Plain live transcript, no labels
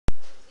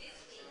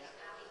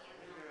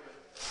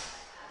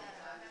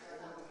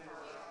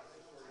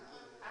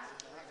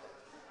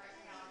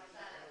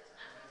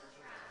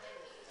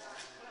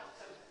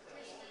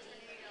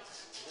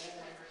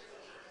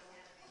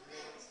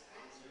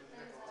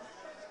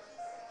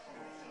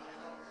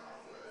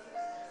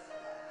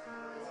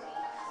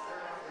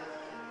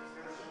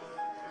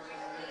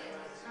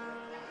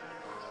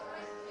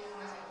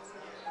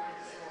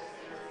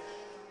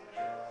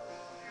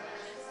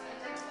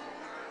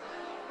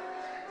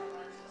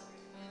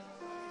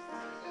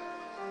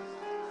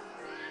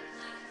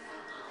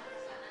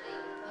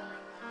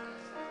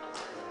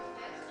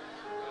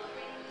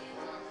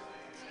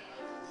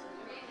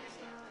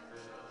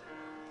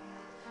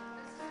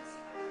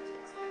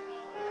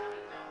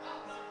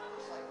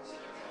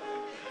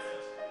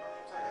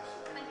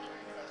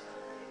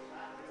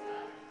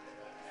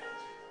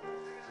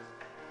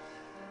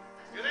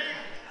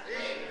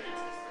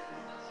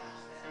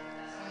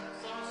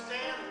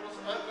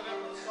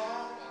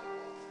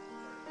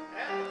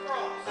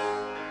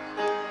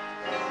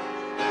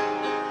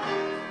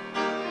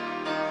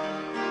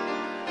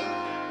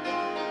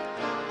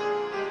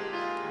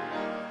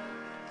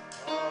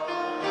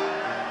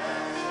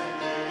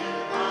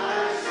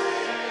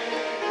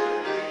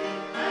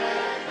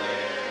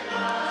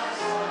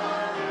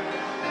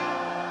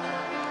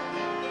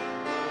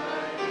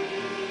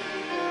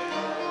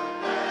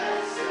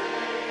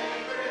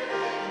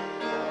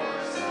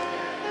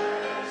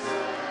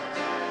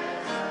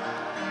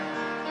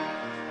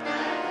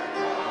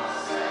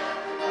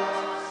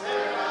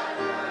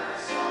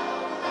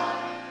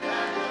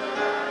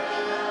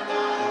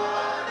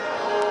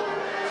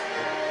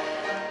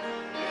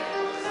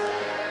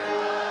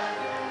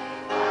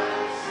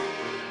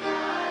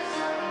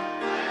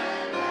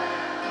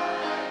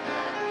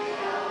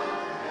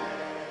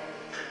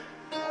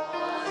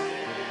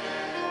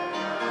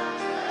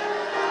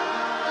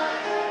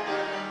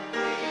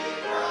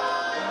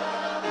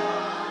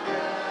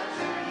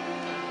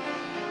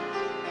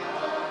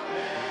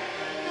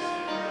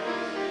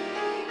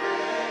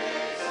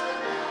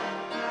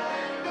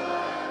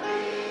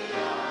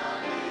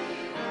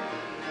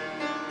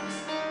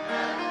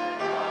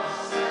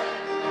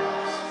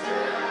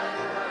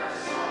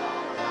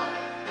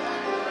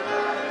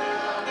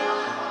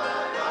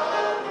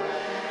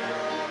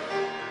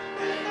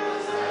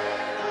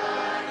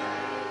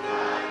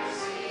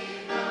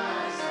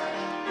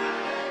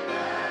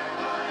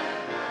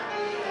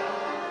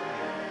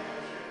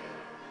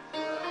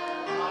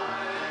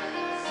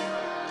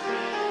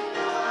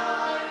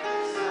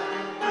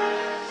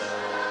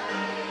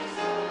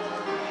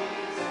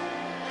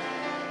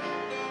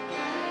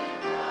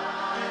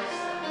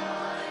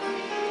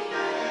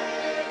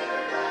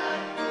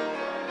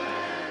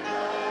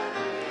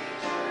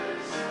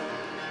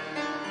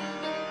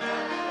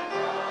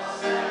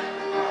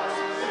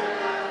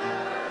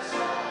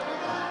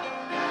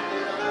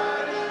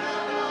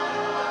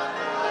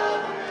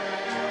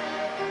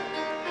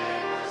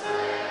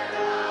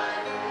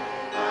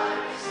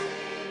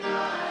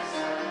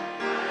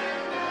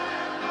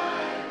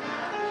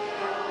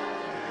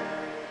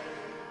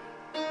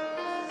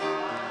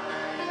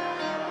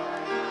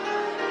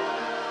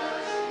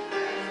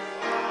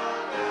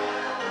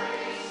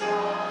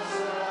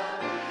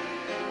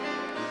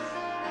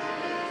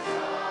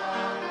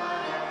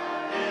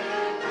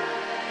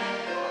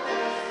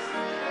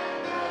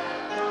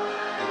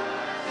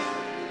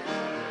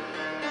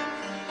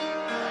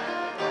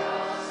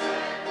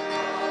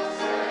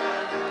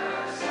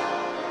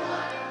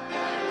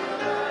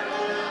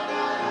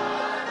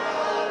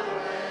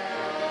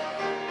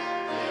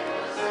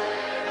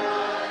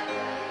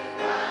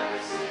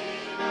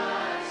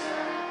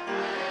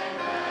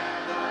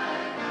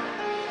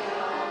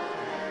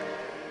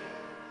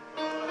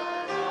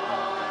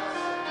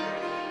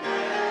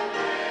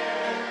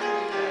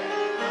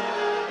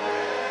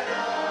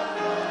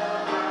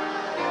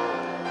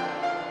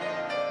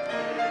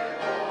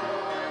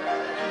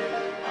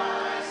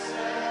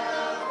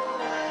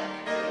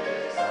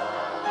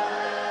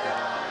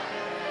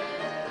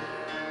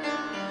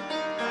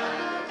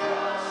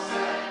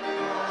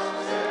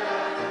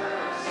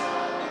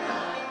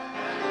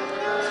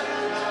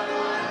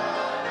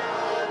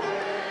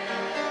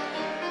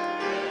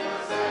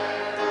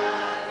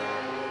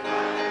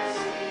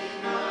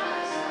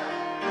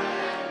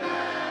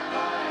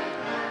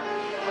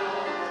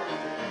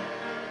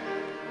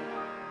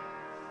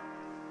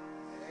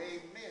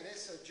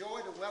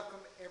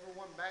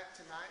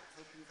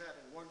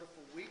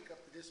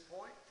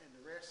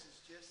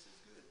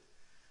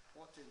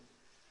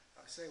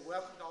I say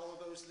welcome to all of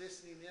those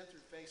listening in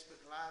through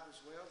Facebook Live as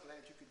well.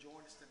 Glad you could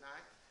join us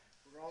tonight.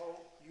 We're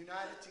all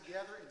united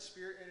together in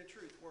spirit and in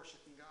truth,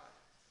 worshiping God.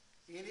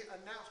 Any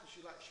announcements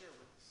you'd like to share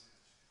with us?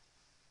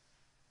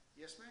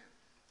 Yes, ma'am.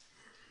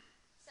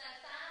 So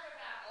 5 of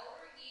our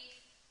older youth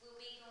will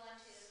be going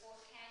to the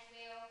Fort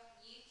Caswell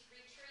Youth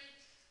Retreat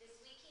this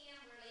weekend.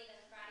 We're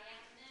leaving Friday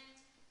afternoon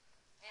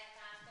at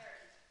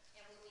 5:30,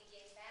 and we'll be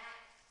getting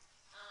back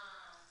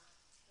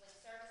when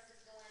service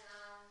is going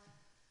on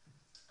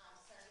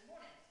Sunday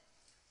morning.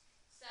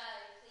 So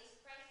please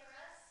pray for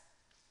us,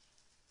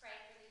 pray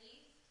for the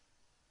youth,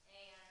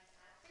 and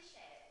I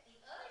appreciate it. The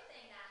other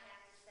thing that I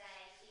have to say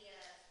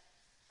is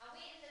I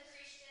went to the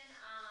Christian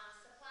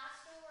supply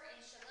store in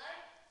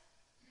Shallotte.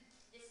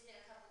 This has been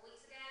a couple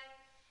weeks ago,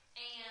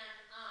 and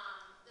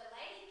the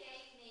lady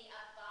gave me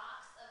a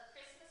box of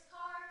Christmas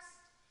cards,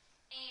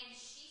 and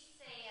she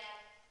said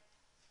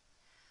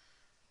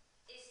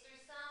it's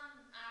through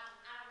some,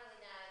 I don't really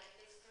know if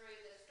it's through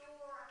the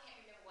store, I can't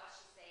remember what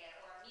she said,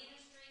 or a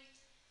ministry,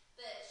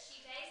 but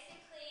she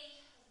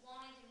basically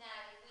wanted to know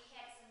if we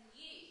had some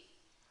youth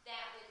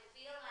that would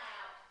fill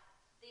out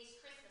these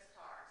Christmas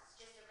cards.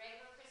 It's just a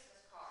regular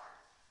Christmas card.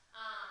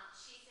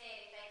 She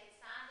said if they could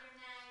sign their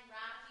name,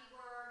 write a few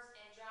words,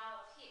 and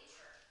draw a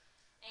picture.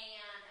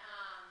 And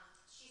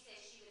she said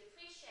she would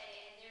appreciate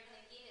it, and they're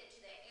going to give it to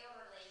the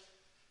elderly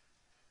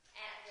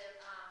at the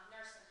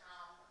nursing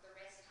home, the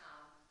rest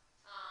home.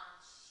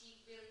 She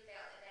really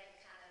felt that they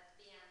had kind of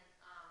been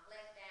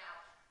left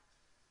out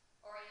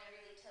or in a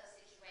really tough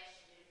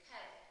situation due to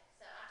COVID.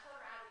 So I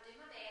told her I would do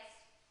my best.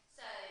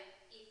 So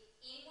if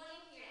anyone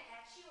in here that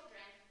have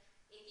children,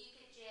 if you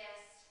could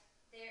just,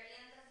 they're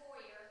in the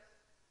foyer,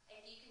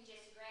 if you can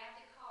just grab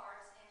the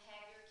cards and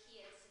have your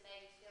kids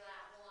maybe fill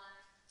out one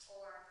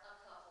or a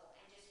couple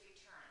and just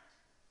return it.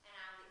 And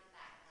I'll get them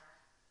back to her.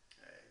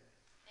 Hey.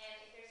 And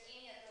if there's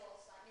any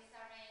adults like Miss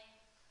Irene,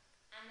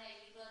 I know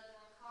you love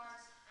doing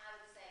cards, I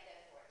would say go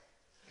for it.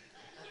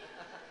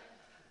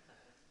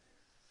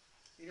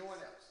 Anyone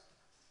else?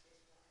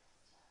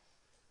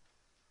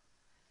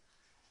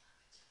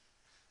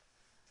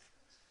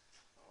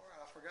 All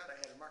right, I forgot I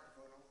had a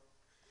microphone on.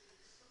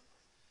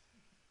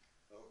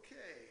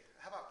 Okay,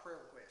 how about prayer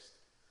request?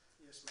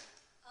 Yes, ma'am.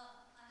 I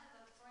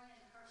have a friend,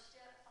 her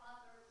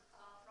stepfather,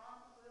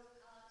 Ronald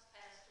Wilcox,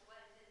 passed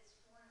away this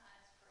morning. I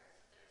asked prayer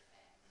for their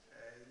family.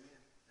 Amen.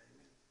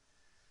 Amen.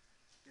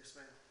 Yes,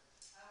 ma'am.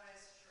 I would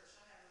ask the church,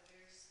 I have a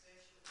very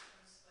special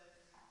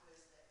unspoken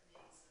request that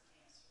needs some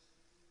answers.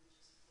 If you would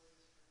just please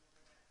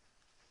remember that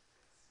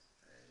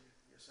request. Amen.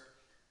 Yes, sir.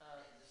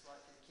 Just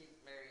like to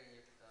keep Mary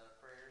in your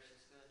prayers.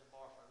 She's going to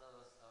tomorrow for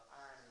another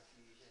iron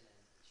infusion and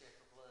check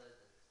her blood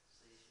and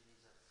see if she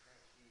needs a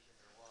transfusion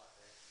or what.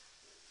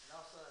 And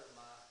also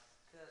my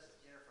cousin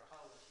Jennifer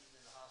Holland, she's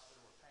in the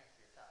hospital with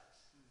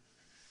pancreatitis.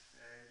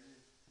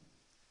 Amen.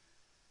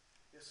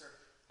 Yes, sir.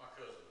 My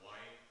cousin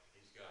Wayne,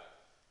 he's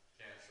got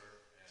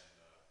cancer, and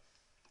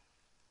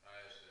I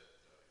ask that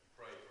you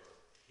pray for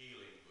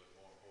healing, but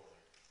more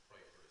importantly,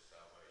 pray for his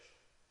salvation.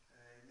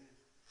 Amen.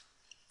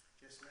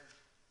 Yes, ma'am.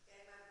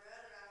 And my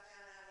brother, I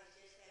found out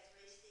he just had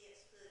 3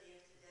 stents put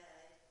in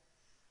today.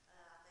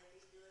 I think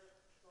he's going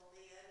to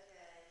be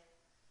okay.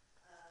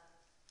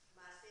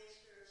 My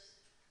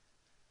sister's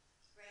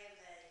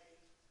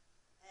grandbaby,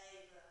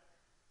 Ava,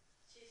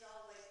 she's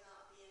always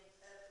not been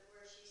up to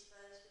where she's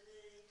supposed to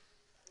be,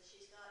 but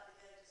she's got to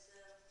go to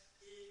some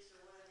Dukes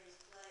or one of these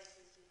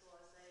places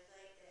because they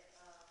think that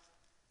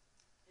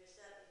there's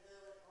something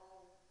going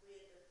on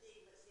with the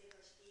pigments in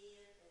her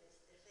skin and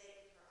it's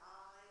affecting her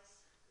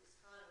eyes. It's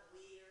kind of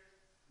weird.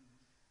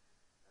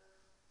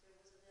 There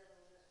was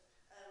another one.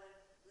 Oh, and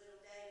little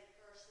David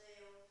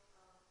Purcell,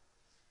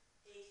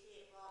 he's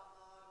hit rock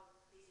bottom.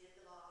 He's in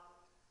the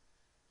bottom.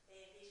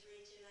 And he's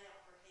reaching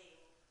out for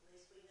help. At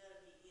least we know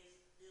he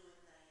is doing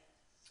that.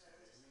 So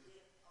just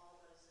lift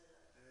all those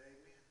up.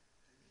 Amen.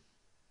 Amen.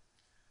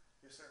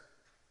 Yes, sir.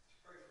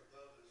 Pray for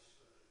Bubba's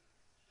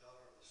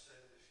daughter in the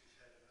 70s. She's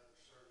had another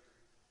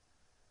surgery.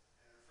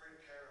 And her friend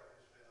Carol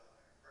has been on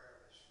our prayer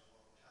list for a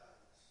long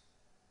time.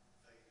 It's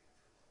fading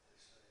from what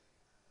they say.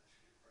 And she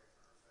could pray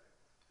for her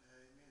family.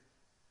 Amen.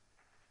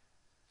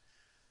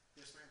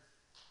 Yes, ma'am.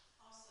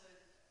 Also,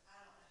 I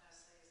don't know how to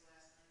say his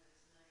last name, but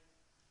his name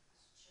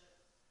is Chuck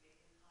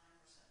Gickenheim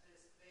or something. But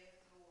it's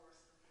Beth Gore.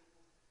 Some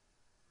people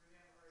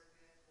remember her as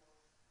Beth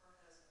Gore. Her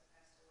husband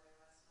passed away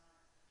last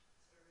night.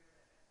 So remember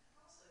that. And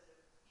also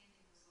the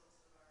ending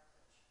results of our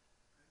election.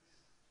 Amen.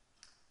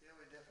 Yeah,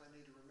 we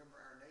definitely need to remember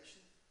our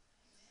nation.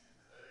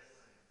 Amen.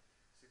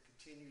 As it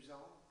continues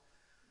on,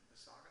 the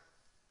saga.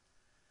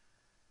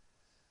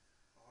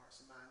 Our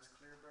hearts and minds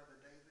clear, Brother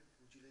David.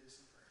 Would you lead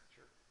us in prayer?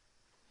 Sure.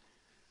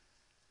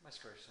 Most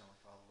gracious Heavenly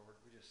Father, Lord,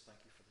 we just thank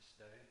you for this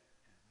day,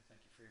 and we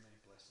thank you for your many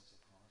blessings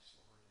upon us,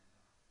 Lord. And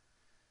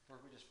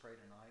Lord, we just pray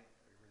tonight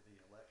over the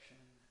election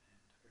and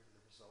over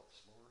the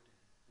results, Lord. And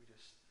we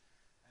just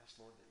ask,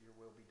 Lord, that your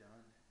will be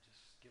done.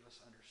 Just give us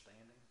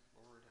understanding,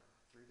 Lord,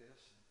 through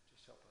this, and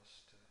just help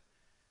us to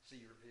see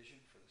your vision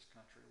for this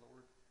country,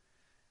 Lord.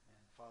 And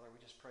Father, we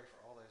just pray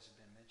for all those who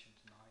have been mentioned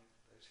tonight,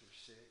 those who are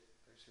sick. sick,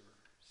 those who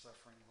are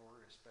suffering,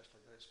 Lord,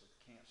 especially those with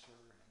cancer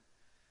and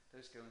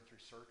those going through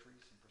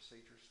surgeries and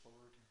procedures,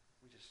 Lord.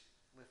 We just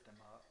lift them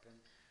up, and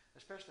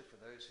especially for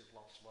those who've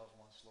lost loved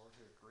ones, Lord,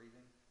 who are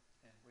grieving.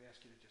 And we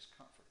ask you to just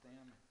comfort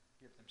them and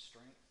give them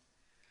strength.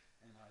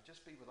 And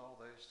just be with all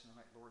those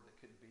tonight, Lord, that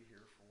couldn't be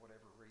here for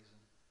whatever reason.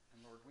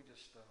 And Lord, we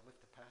just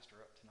lift the pastor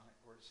up tonight,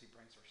 Lord, as he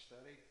brings our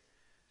study.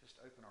 Just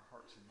open our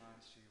hearts and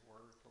minds to your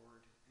word,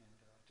 Lord, and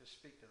just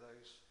speak to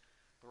those,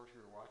 Lord,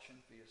 who are watching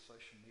via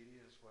social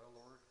media as well,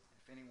 Lord.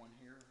 If anyone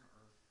here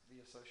or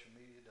via social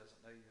media doesn't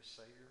know you as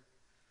Savior,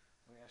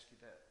 we ask you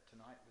that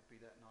tonight would be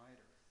that night,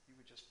 or you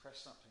would just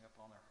press something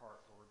upon their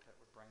heart, Lord, that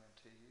would bring them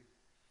to you.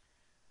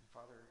 And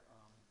Father,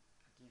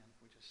 again,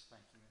 we just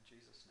thank you in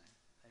Jesus' name.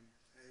 Amen.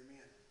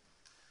 Amen.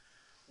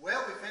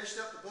 Well, we finished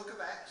up the book of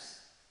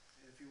Acts.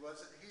 And if you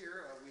wasn't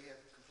here, we have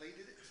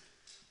completed it.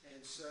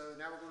 And so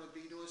now we're going to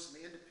be doing some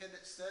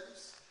independent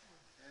studies.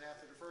 And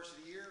after the first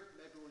of the year,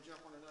 maybe we'll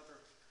jump on another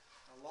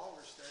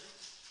longer study.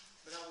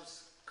 But I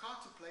was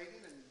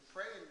contemplating and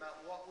praying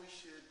about what we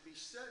should be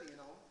studying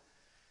on.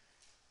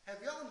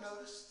 Have y'all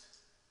noticed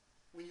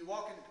when you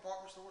walk into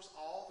department stores,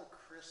 all the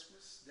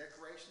Christmas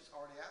decorations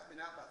already out?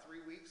 Been out about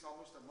 3 weeks,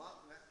 almost a month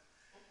now.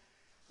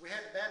 We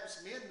had the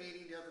Baptist men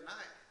meeting the other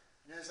night.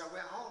 And as I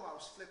went home, I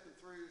was flipping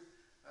through,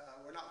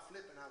 not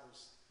flipping, I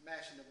was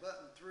mashing the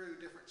button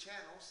through different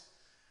channels.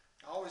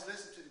 I always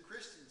listen to the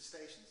Christian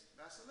stations.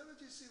 And I said, let me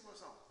just see what's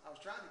on. I was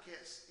trying to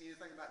catch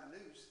anything about the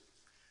news.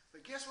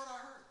 But guess what I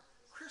heard?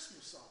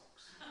 Christmas songs.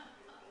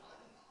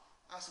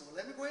 I said, well,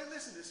 let me go ahead and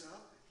listen to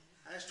some.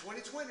 And it's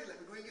 2020. Let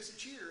me go ahead and get some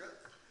cheer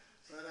up.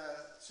 But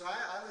so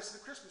I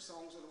listened to Christmas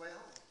songs on the way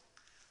home.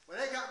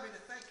 Well, they got me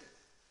to thinking.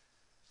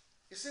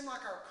 It seemed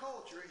like our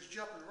culture is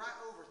jumping right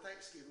over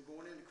Thanksgiving,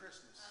 going into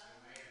Christmas.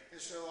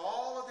 And so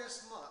all of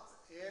this month,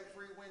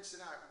 every Wednesday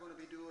night, we're going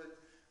to be doing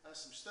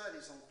some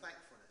studies on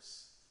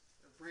thankfulness,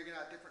 bringing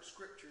out different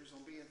scriptures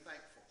on being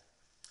thankful.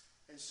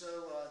 And so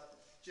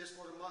just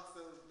for the month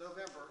of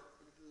November,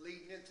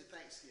 leading into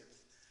Thanksgiving.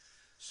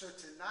 So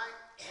tonight,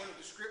 one of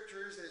the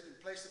scriptures that has been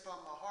placed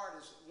upon my heart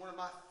is one of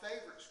my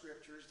favorite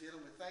scriptures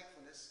dealing with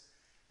thankfulness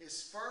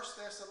is 1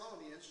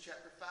 Thessalonians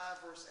chapter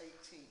 5, verse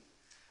 18.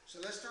 So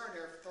let's turn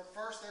there. 1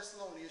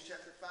 Thessalonians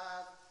chapter 5,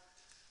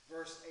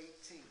 verse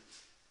 18.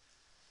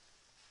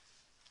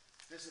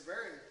 This is a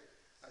very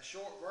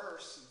short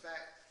verse. In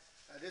fact,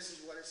 this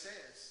is what it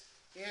says.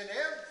 In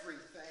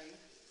everything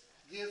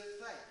give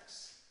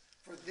thanks,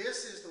 for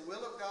this is the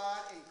will of God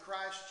in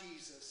Christ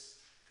Jesus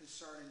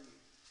concerning you.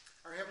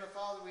 Our Heavenly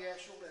Father, we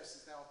ask your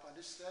blessings now upon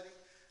this study.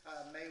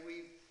 May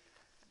we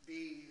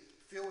be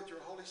filled with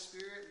your Holy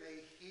Spirit. May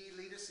he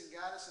lead us and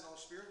guide us in all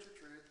spiritual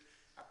truth.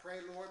 I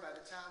pray, Lord, by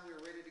the time we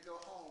are ready to go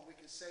home, we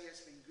can say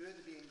it's been good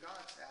to be in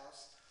God's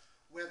house,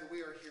 whether we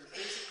are here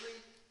physically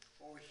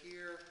or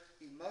here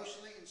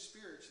emotionally and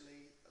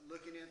spiritually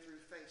looking in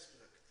through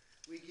Facebook.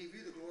 We give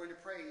you the glory and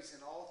the praise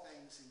in all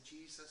things in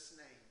Jesus'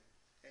 name.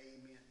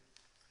 Amen.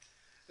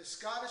 The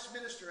Scottish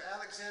minister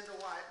Alexander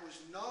White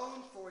was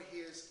known for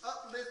his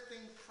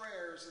uplifting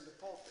prayers in the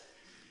pulpit.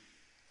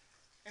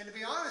 And to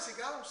be honest, it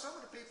got on some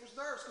of the people's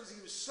nerves because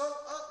he was so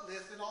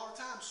uplifting all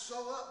the time,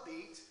 so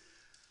upbeat.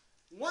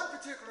 One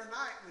particular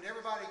night when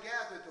everybody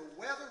gathered, the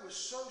weather was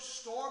so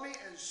stormy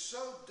and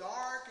so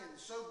dark and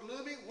so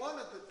gloomy,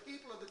 one of the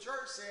people of the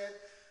church said,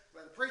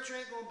 well, the preacher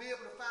ain't going to be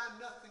able to find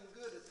nothing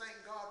good to thank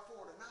God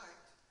for tonight.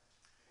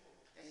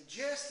 And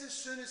just as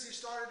soon as he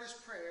started his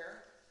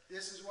prayer,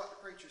 this is what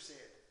the preacher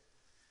said.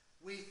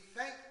 We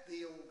thank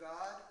thee, O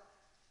God,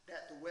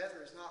 that the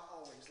weather is not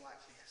always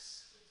like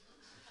this.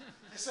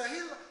 And so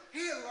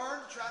he had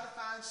learned to try to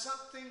find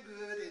something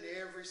good in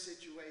every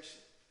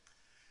situation.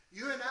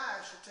 You and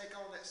I should take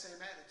on that same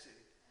attitude.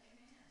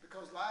 Amen.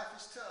 Because life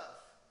is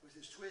tough with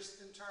its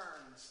twists and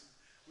turns.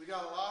 We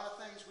got a lot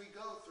of things we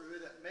go through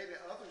that maybe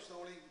others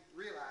don't even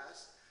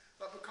realize.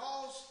 But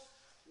because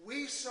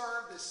we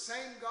serve the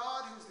same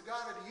God who's the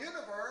God of the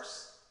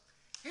universe,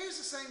 he's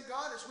the same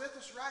God that's with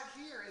us right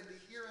here in the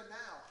here and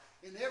now,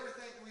 in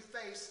everything that we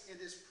face in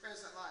this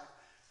present life.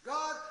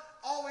 God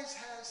always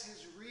has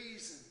his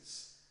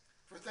reasons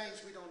for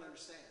things we don't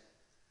understand.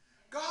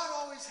 God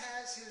always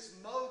has his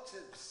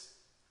motives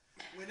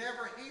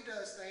whenever he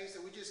does things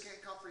that we just can't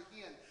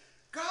comprehend.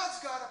 God's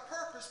got a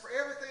purpose for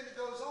everything that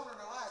goes on in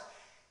our life.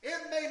 It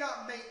may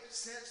not make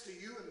sense to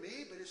you and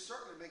me, but it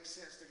certainly makes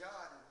sense to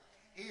God.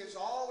 He is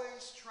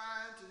always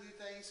trying to do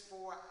things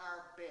for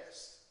our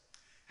best.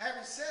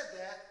 Having said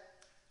that,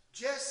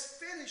 just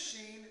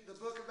finishing the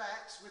book of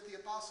Acts with the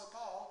Apostle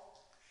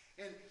Paul,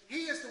 and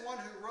he is the one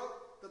who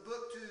wrote the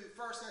book to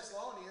 1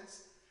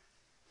 Thessalonians,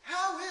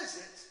 how is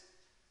it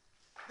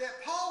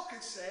that Paul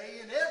could say,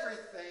 in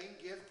everything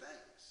give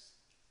thanks?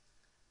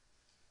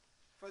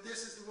 For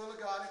this is the will of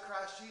God in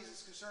Christ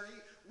Jesus concerning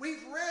you.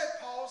 We've read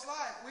Paul's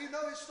life. We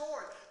know his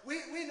story.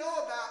 We know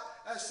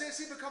about, since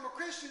he became a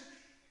Christian,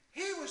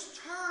 he was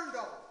turned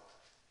on.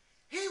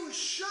 He was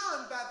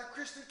shunned by the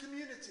Christian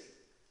community.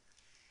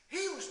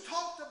 He was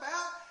talked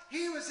about.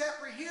 He was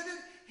apprehended.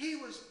 He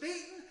was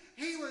beaten.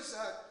 He was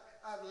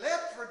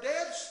left for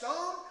dead,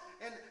 stoned.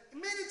 And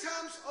many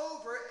times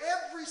over,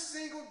 every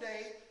single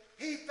day,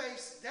 he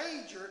faced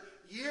danger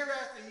year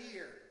after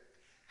year.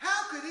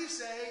 How could he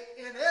say,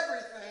 in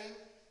everything,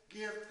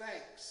 give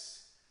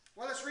thanks?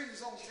 Well, let's read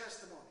his own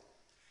testimony.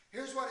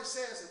 Here's what it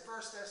says in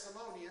 1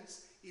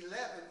 Thessalonians 11,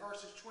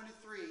 verses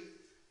 23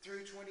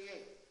 through 28.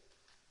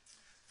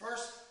 1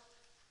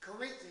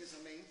 Corinthians,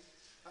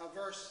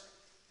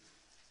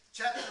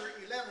 chapter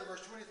 11,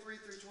 verse 23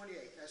 through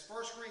 28. That's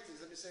 1 Corinthians.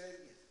 Let me say it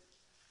again.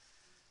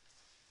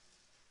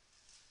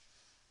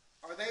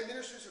 Are they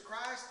ministers of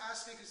Christ? I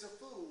speak as a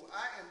fool.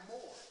 I am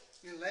more.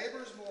 In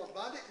labors more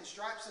abundant, in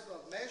stripes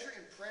above measure,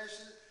 in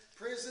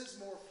prisons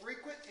more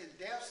frequent, in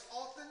deaths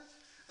often.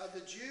 Of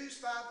the Jews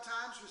 5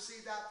 times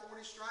received I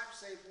 40 stripes,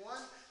 save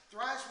one.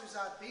 Thrice was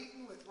I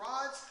beaten with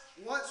rods.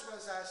 Once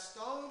was I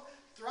stoned.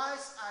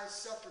 Thrice I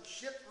suffered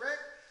shipwreck.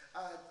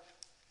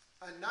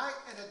 A night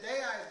and a day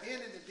I have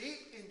been in the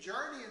deep, in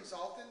journeyings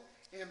often,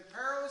 in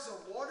perils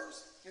of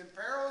waters, in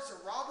perils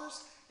of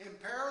robbers, in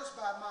perils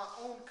by my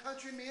own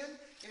countrymen,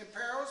 in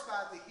perils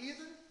by the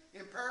heathen,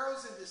 in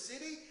perils in the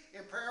city,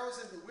 in perils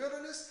in the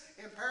wilderness,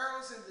 in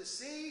perils in the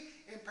sea,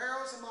 in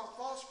perils among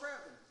false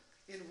brethren,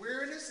 in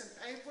weariness and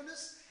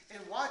painfulness, in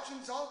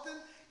watchings often,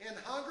 in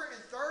hunger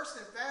and thirst,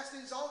 in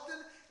fastings often,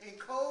 in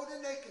cold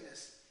and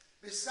nakedness.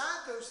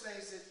 Beside those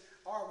things that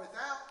are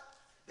without,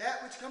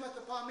 that which cometh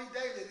upon me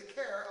daily, the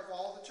care of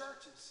all the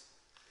churches.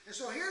 And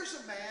so here's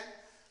a man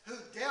who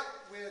dealt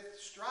with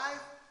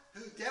strife,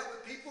 who dealt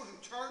with people who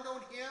turned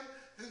on him,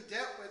 who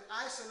dealt with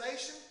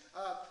isolation,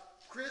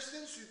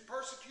 Christians who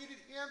persecuted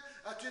him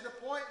to the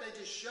point they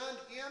just shunned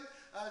him.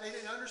 They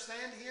didn't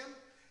understand him.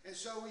 And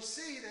so we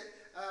see that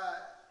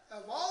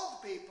of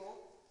all the people,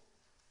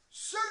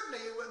 certainly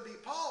it wouldn't be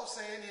Paul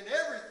saying, in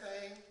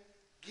everything,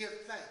 give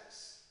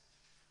thanks.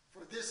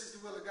 For this is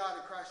the will of God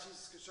in Christ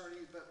Jesus concerning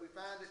you, but we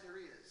find that there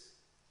is.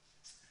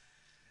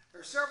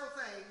 There are several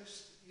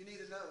things you need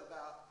to know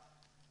about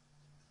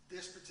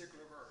this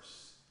particular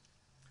verse.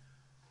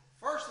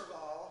 First of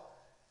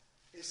all,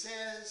 it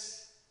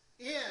says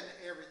in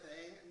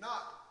everything,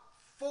 not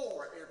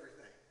for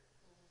everything.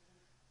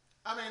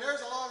 I mean,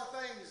 there's a lot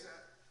of things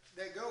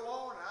that go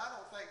on and I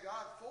don't thank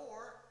God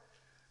for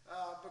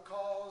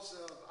because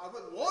I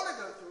wouldn't want to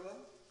go through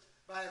them,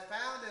 but I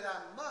found that I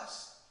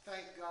must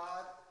thank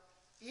God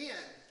in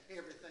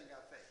everything I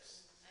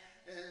face.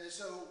 And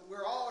so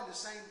we're all in the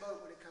same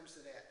boat when it comes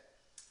to that.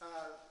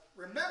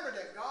 Remember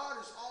that God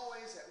is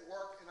always at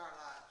work in our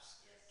lives,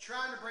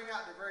 trying to bring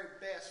out the very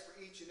best for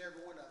each and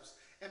every one of us.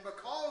 And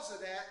because of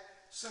that,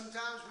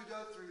 sometimes we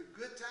go through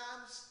good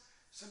times,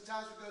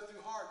 sometimes we go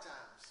through hard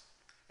times.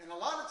 And a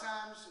lot of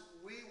times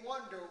we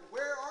wonder,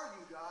 where are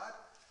you, God,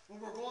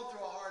 when we're going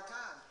through a hard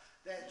time?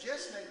 That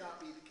just may not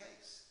be the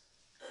case.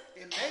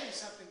 It may be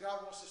something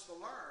God wants us to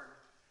learn,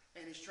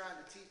 and he's trying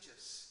to teach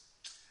us.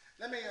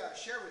 Let me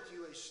share with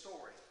you a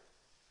story.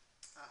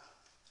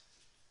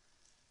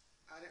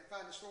 I didn't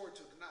find the story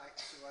till tonight,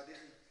 so I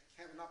didn't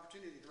have an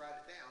opportunity to write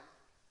it down.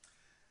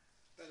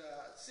 But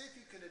see if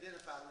you can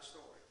identify the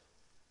story.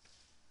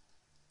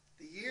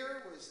 The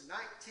year was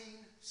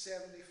 1974.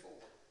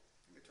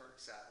 Let me turn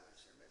it sideways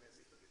here. Maybe it'll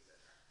be a little bit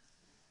better.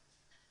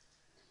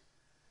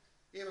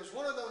 It was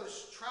one of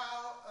those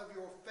trial of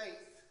your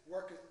faith,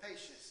 work of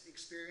patience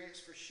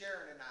experience for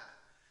Sharon and I.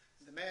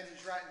 The man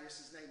who's writing this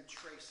is named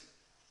Tracy.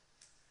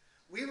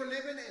 We were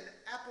living in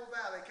Apple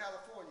Valley,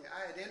 California.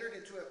 I had entered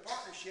into a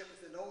partnership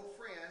with an old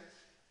friend,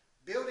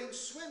 building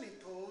swimming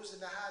pools in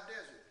the high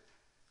desert.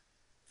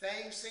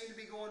 Things seemed to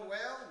be going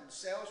well, and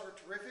sales were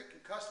terrific,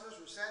 and customers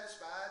were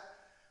satisfied.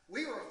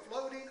 We were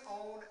floating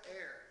on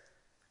air.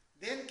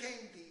 Then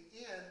came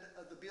the end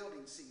of the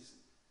building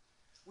season.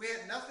 We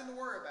had nothing to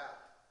worry about.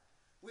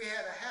 We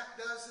had a half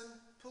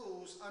dozen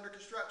pools under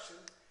construction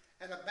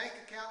and a bank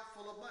account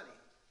full of money.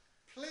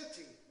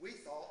 Plenty, we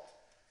thought,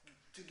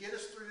 to get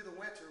us through the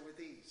winter with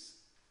ease.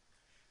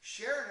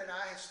 Sharon and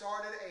I had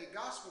started a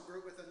gospel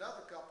group with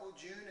another couple,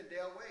 June and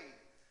Dale Wade.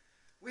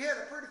 We had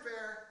a pretty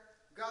fair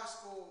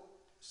gospel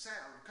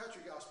sound,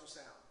 country gospel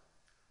sound.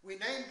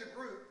 We named the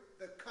group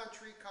the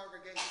Country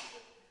Congregation.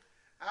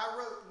 I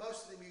wrote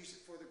most of the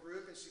music for the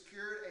group and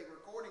secured a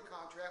recording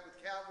contract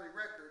with Calvary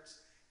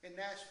Records in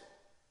Nashville.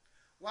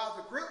 While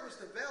the group was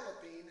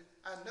developing,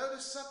 I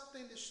noticed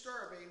something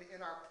disturbing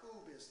in our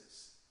pool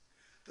business.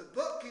 The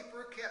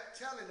bookkeeper kept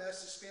telling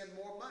us to spend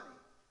more money,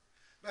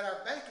 but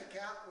our bank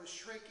account was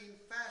shrinking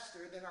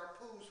faster than our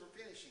pools were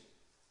finishing.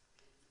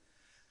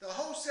 The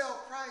wholesale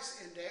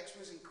price index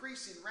was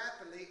increasing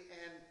rapidly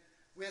and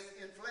with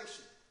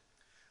inflation.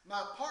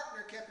 My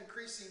partner kept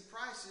increasing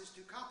prices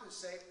to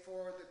compensate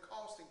for the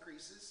cost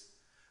increases,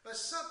 but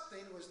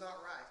something was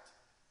not right.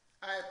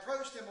 I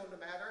approached him on the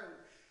matter, and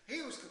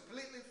he was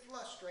completely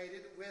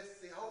frustrated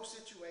with the whole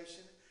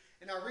situation,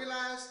 and I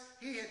realized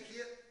he had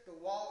hit the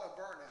wall of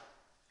burnout.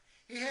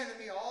 He handed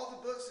me all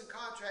the books and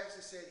contracts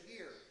and said,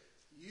 "Here,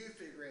 you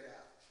figure it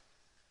out."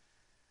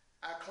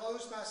 I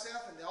closed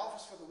myself in the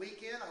office for the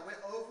weekend. I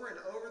went over and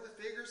over the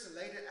figures and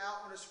laid it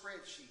out on a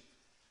spreadsheet.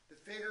 The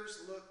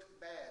figures looked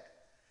bad.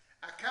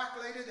 I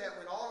calculated that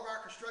when all of our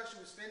construction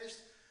was finished,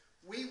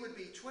 we would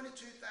be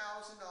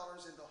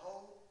 $22,000 in the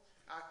hole.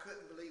 I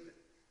couldn't believe it.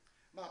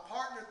 My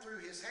partner threw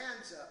his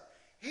hands up.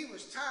 He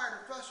was tired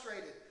and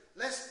frustrated.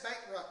 Let's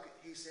bankrupt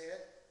it, he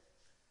said.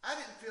 I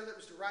didn't feel it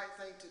was the right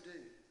thing to do.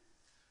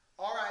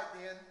 All right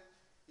then,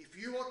 if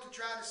you want to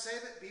try to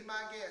save it, be my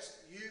guest.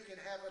 You can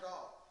have it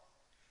all.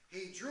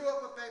 He drew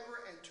up a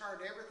paper and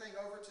turned everything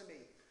over to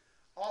me.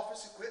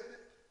 Office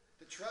equipment,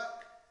 the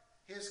truck,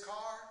 his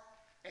car,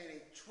 and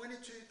a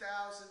 $22,000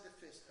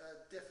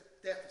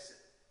 deficit.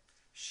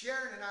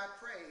 Sharon and I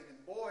prayed,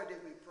 and boy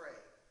did we pray.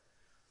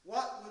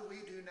 What would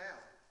we do now?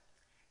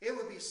 It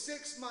would be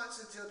 6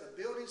 months until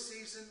the building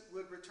season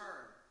would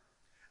return.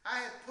 I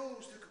had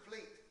pools to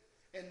complete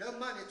and no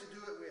money to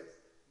do it with.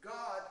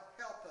 God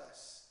help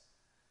us.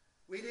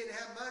 We didn't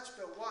have much,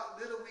 but what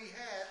little we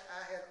had,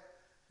 I had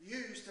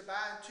used to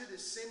buy into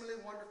this seemingly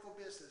wonderful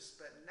business.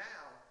 But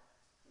now,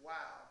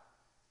 wow.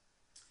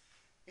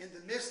 In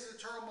the midst of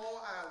the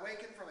turmoil, I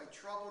awakened from a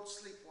troubled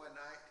sleep one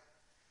night.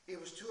 It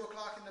was 2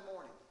 o'clock in the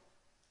morning.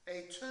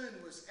 A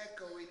tune was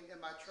echoing in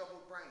my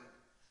troubled brain.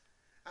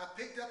 I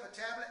picked up a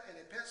tablet and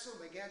a pencil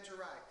and began to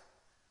write.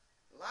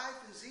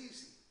 Life is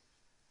easy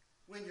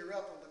when you're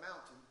up on the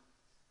mountain,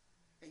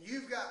 and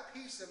you've got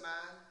peace of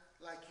mind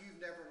like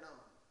you've never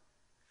known.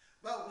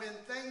 But when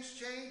things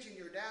change and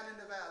you're down in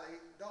the valley,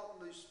 don't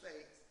lose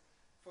faith,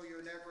 for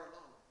you're never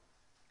alone.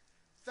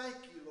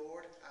 Thank you,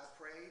 Lord, I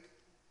prayed,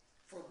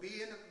 for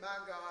being my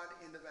God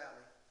in the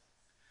valley.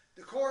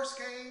 The chorus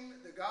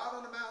came, the God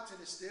on the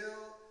mountain is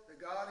still the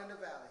God in the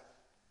valley.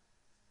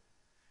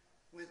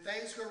 When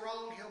things go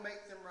wrong, he'll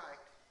make them right.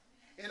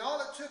 And all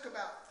it took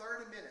about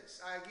 30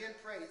 minutes, I again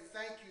prayed,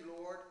 thank you,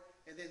 Lord,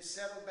 and then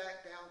settled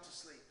back down to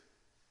sleep.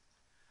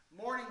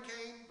 Morning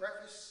came,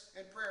 breakfast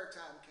and prayer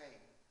time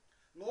came.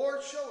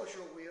 Lord, show us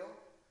your will.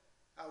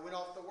 I went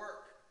off to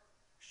work.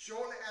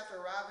 Shortly after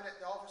arriving at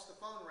the office, the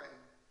phone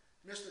rang.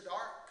 Mr.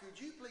 Dark, could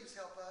you please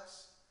help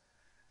us?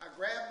 I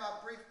grabbed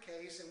my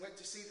briefcase and went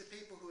to see the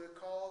people who had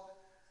called.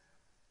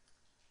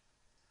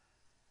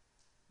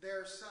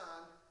 Their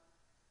son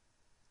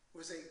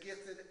was a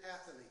gifted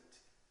athlete,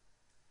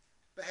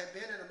 but had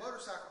been in a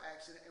motorcycle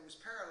accident and was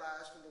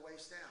paralyzed from the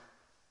waist down.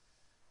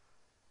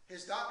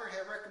 His doctor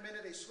had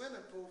recommended a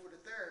swimming pool for the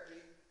therapy,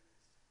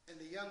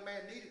 and the young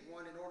man needed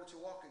one in order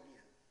to walk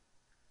again.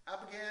 I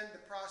began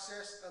the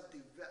process of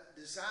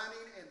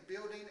designing and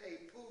building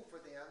a pool for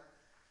them.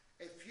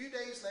 A few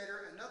days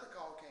later, another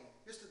call came.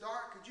 Mr.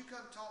 Dark, could you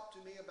come talk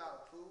to me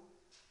about a pool?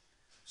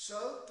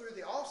 So, through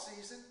the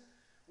off-season,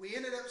 we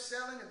ended up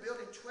selling and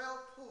building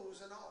 12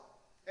 pools in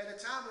all, at a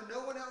time when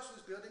no one else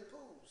was building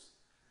pools.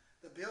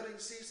 The building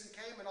season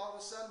came, and all of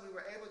a sudden we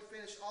were able to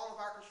finish all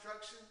of our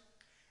construction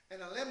and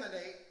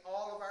eliminate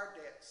all of our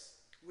debts.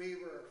 We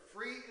were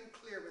free and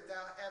clear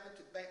without having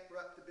to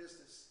bankrupt the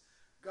business.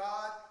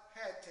 God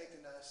had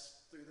taken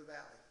us through the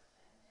valley.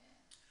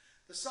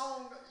 The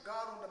song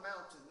God on the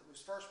Mountain was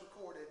first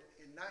recorded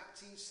in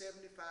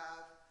 1975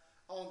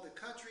 on the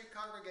Country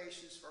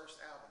Congregation's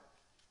first album.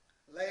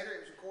 Later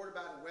it was recorded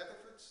by the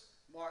Weatherfords,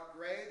 Mark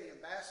Gray, the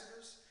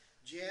Ambassadors,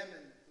 Jim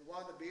and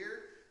Luanda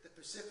Beard, the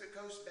Pacific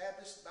Coast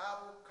Baptist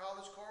Bible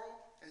College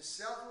Choral, and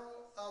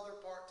several other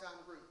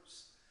part-time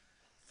groups.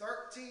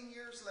 13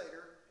 years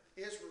later,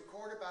 it was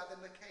recorded by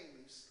the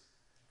McCameys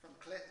from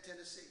Clinton,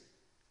 Tennessee.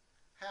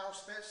 Hal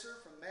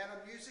Spencer from Man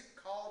of Music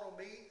called on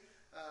me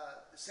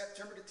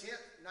September the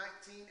 10th,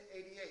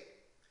 1988.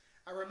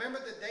 I remember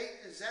the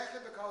date exactly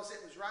because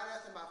it was right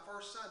after my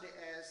first Sunday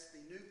as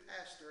the new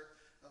pastor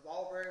of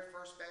Albury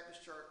First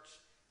Baptist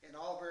Church in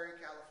Albury,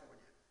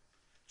 California.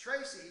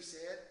 Tracy, he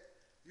said,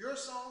 your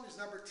song is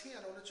number 10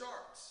 on the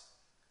charts.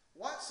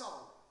 What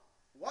song?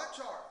 What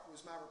chart?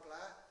 Was my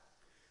reply.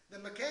 The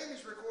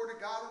McCameys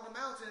recorded God on the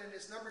Mountain and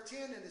it's number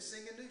 10 in the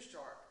Singing News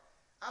chart.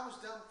 I was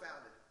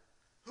dumbfounded.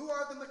 Who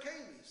are the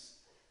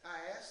McCameys? I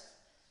asked.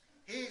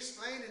 He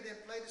explained and then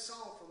played the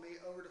song for me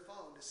over the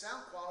phone. The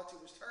sound quality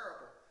was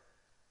terrible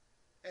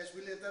as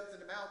we lived up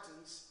in the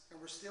mountains and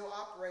were still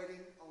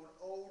operating on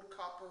old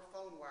copper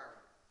phone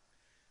wiring.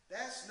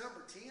 That's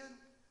number 10,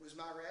 was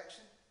my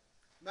reaction.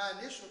 My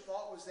initial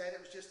thought was that it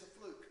was just a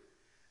fluke.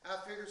 I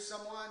figured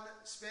someone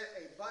spent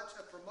a bunch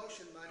of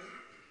promotion money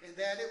and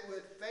that it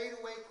would fade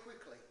away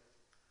quickly.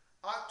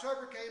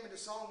 October came and the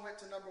song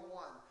went to number 1.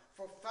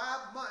 For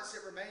 5 months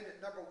it remained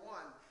at number 1.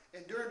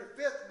 And during the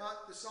 5th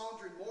month, the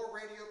song drew more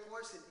radio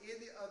points than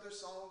any other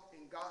song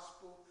in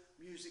gospel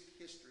music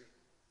history.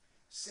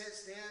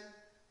 Since then,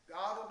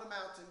 God on the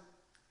Mountain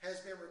has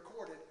been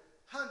recorded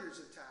hundreds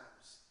of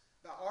times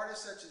by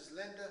artists such as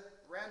Linda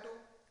Randall,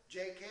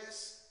 Jay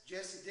Kess,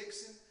 Jesse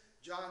Dixon,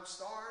 John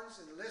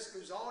Starnes, and the list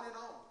goes on and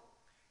on.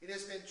 It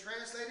has been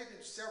translated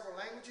into several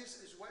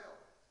languages as well.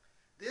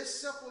 This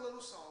simple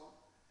little song,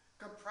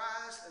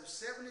 comprised of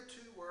 72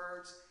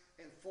 words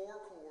and 4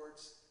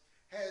 chords,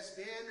 has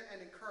been an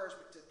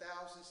encouragement to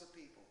thousands of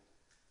people.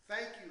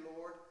 Thank you,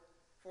 Lord,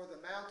 for the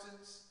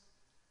mountains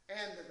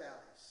and the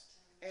valleys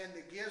and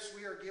the gifts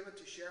we are given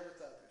to share with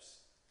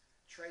others.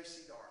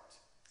 Tracy Dart.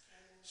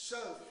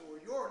 So, for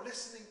your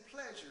listening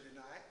pleasure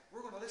tonight, we're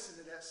going to listen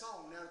to that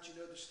song now that you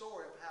know the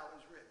story of how it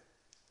was written.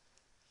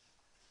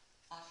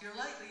 Out here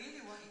lately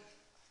anyway.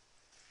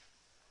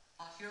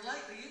 Out here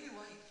lately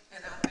anyway.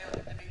 And I found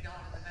him to be God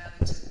in the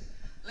valley too.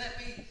 Let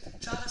me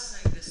try to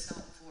sing this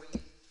song for you.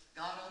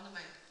 God on the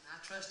mountain.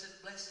 I trusted,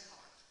 bless your heart.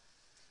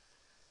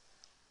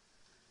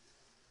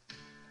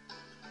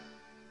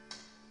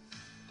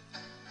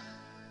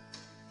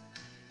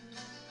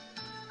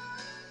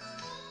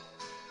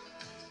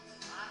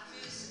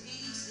 Life is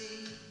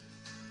easy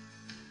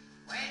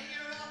when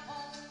you're up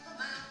on the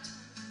mountain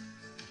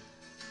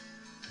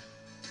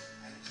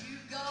and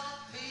you've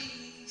got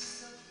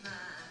peace of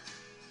mind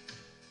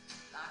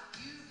like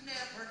you've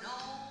never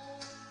known.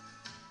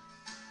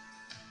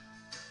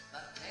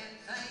 But then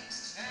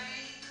things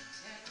change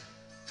and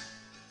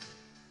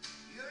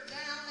you're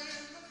down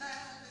in the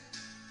valley.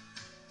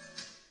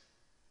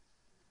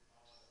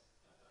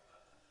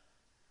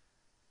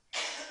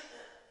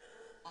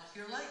 Out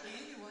here lately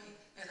anyway,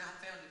 and I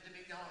found him to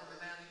be God in the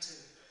valley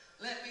too.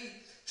 Let me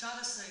try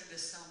to sing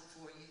this song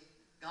for you.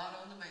 God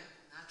on the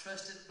mountain. I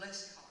trusted,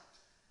 bless your heart.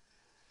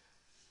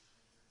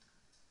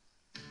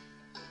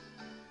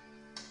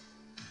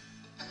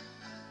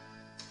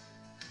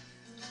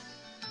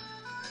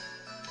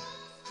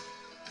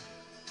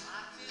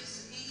 Life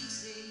is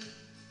easy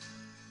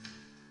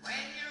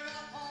when you're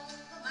up on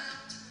the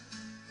mountain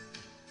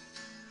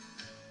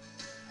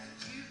and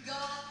you've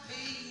got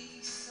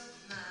peace of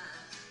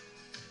mind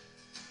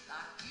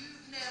like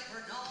you've never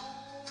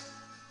known.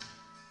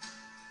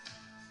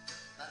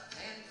 But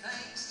then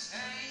things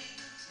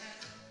change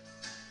and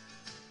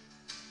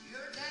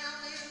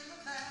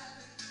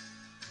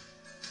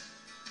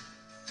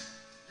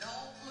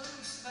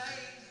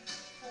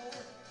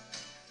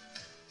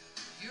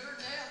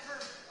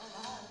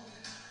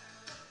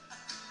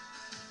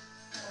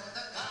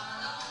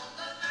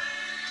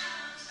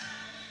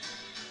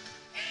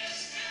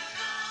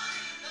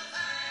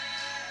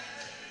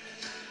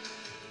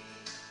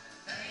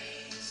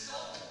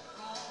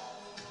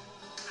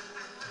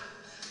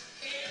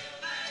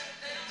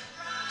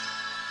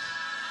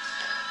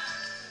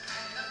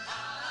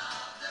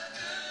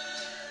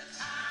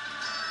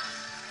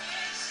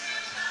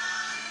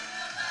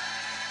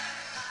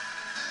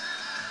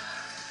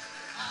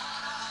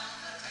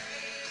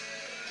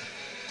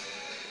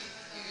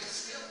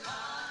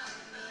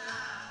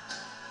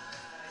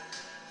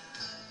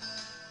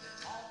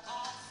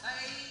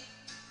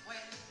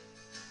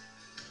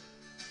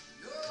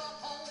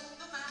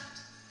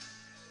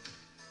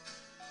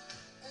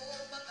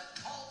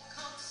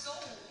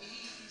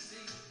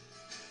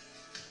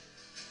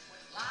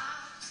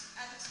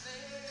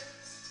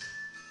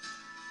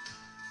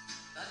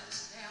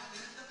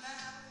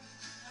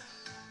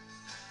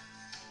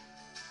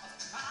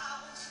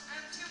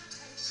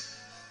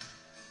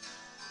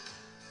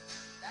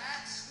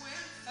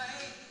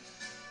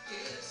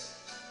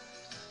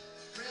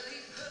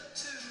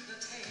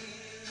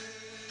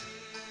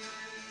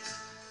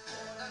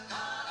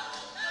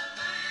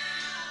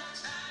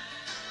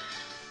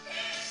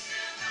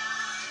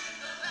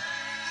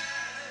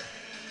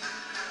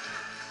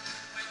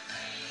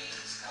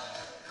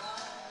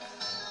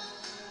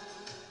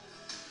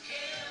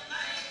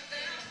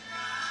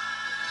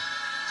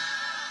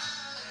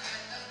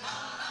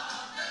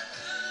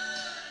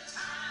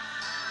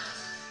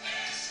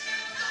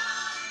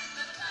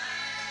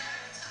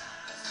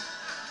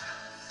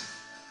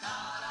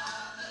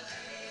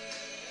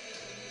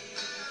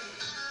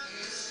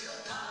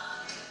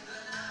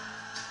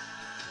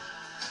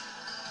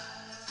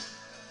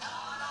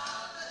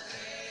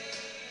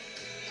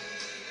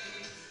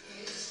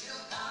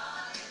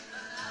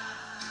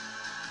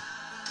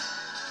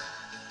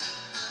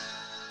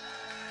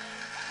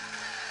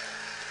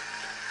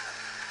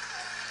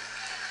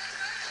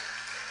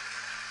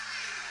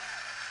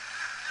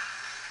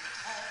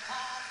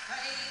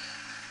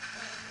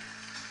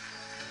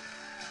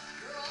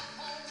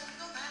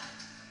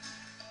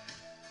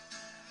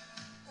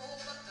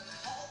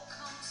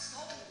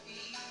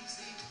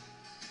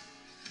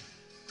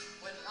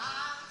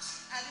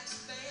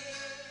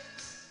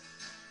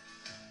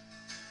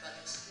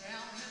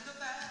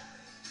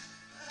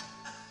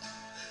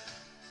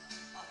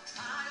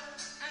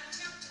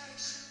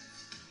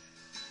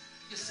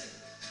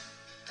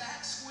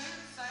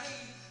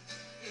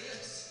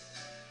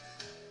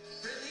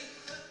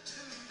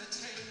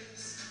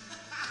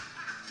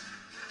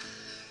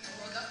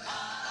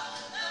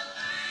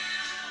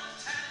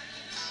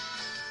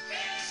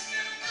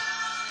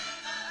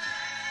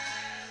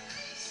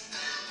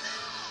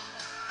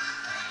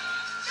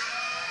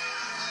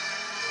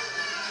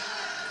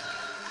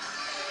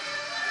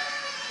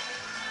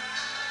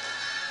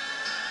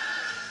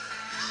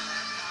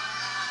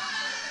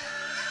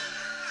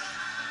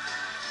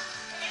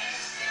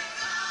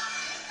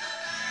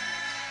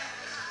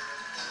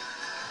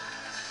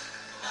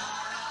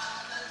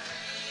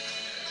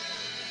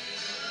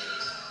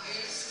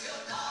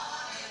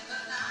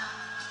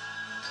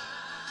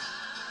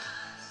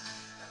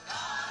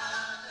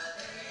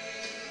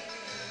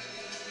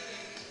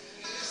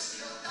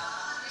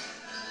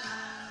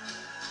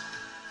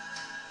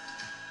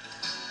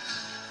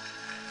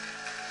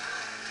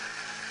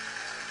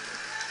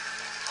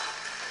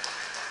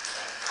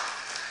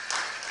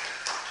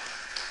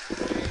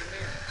Amen.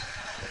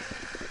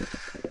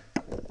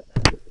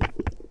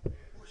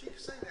 Well, she can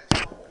sing that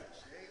song, couldn't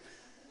she?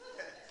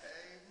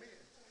 Amen.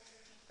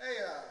 Hey,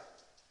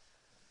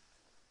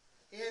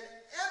 in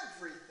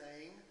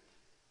everything,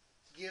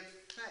 give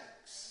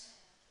thanks,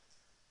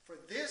 for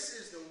this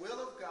is the will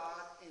of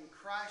God in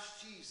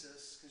Christ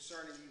Jesus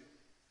concerning you.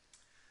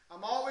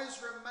 I'm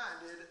always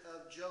reminded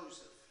of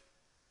Joseph.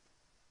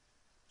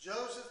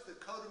 Joseph, the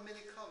coat of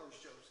many colors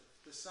Joseph,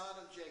 the son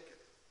of Jacob,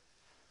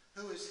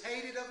 who is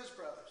hated of his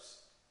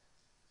brothers,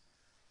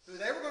 who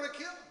they were going to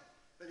kill him,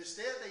 but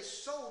instead they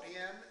sold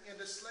him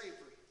into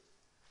slavery.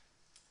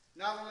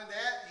 Not only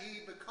that,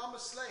 he became a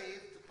slave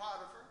to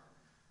Potiphar,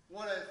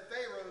 one of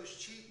Pharaoh's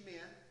chief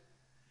men.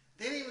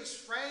 Then he was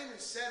framed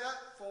and set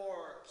up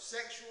for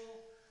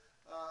sexual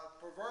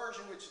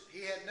perversion, which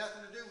he had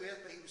nothing to do with,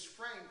 but he was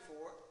framed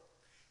for it.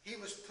 He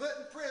was put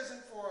in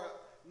prison for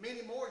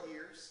many more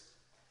years.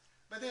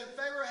 But then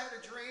Pharaoh had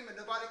a dream and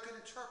nobody could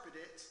interpret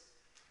it.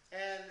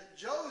 And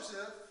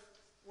Joseph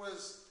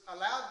was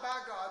allowed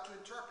by God to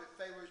interpret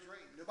Pharaoh's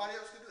dream. Nobody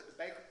else could do it. The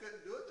baker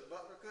couldn't do it. The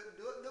butler couldn't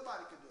do it.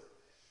 Nobody could do it.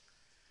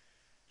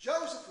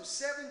 Joseph was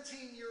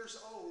 17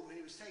 years old when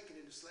he was taken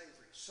into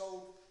slavery,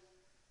 sold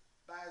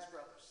by his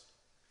brothers.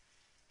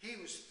 He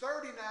was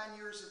 39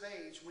 years of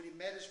age when he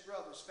met his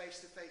brothers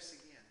face to face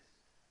again.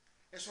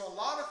 And so a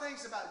lot of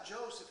things about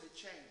Joseph had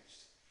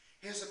changed.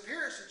 His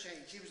appearance had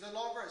changed. He was no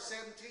longer a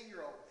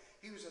 17-year-old.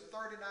 He was a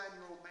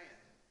 39-year-old man.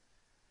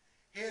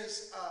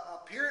 His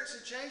appearance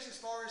had changed as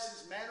far as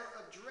his manner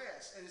of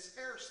dress and his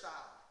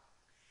hairstyle.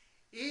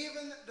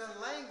 Even the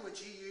language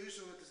he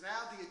used was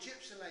now the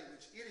Egyptian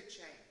language. It had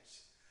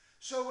changed.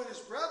 So when his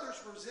brothers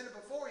were presented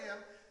before him,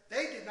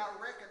 they did not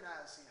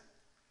recognize him.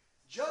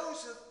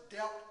 Joseph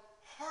dealt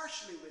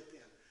harshly with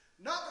them.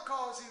 Not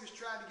because he was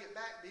trying to get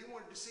back, but he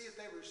wanted to see if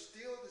they were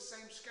still the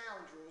same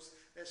scoundrels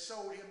that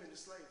sold him into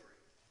slavery.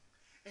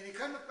 And he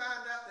come to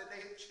find out that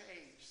they had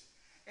changed.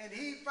 And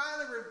he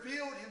finally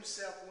revealed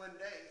himself one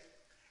day.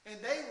 And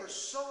they were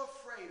so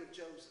afraid of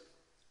Joseph.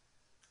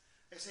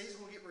 They said, he's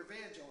going to get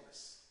revenge on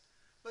us.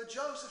 But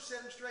Joseph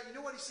set him straight. You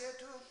know what he said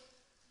to him?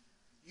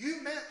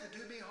 You meant to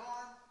do me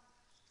harm,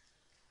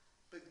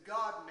 but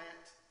God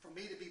meant for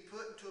me to be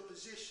put into a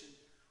position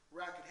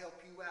where I could help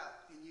you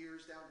out in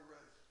years down the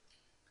road.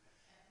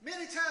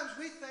 Many times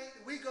we think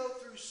that we go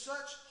through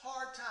such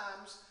hard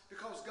times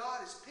because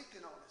God is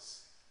picking on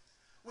us,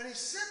 when he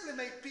simply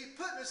may be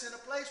putting us in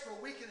a place where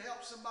we can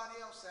help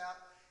somebody else out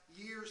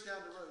years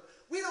down the road.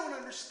 We don't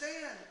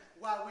understand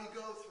why we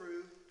go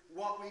through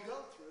what we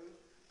go through,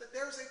 but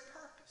there's a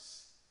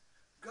purpose.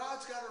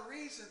 God's got a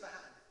reason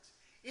behind it.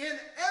 In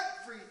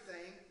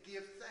everything,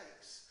 give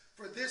thanks,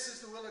 for this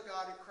is the will of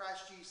God in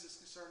Christ Jesus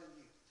concerning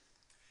you.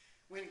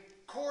 When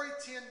Corrie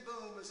ten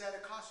Boom was at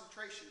a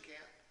concentration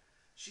camp,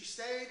 she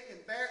stayed in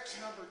barracks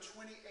number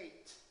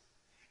 28.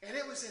 And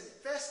it was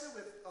infested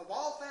with, of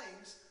all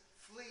things,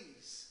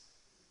 fleas.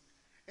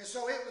 And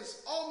so it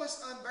was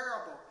almost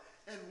unbearable.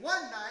 And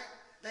one night,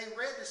 they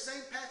read the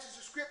same passage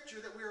of Scripture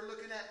that we are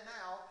looking at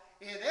now.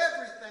 In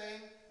everything,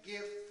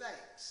 give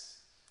thanks.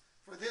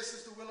 For this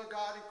is the will of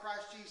God in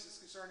Christ Jesus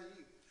concerning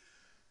you.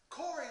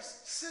 Corey's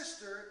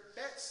sister,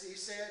 Betsy,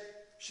 said,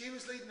 she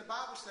was leading the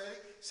Bible study,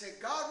 said,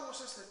 God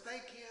wants us to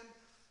thank him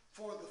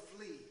for the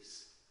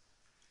fleas.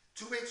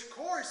 To which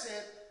Corey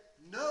said,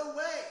 no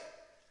way.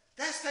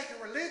 That's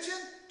taking religion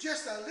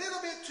just a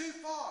little bit too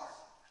far.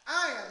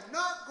 I am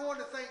not going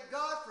to thank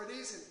God for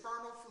these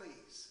infernal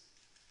fleas.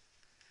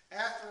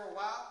 After a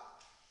while,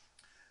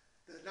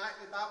 the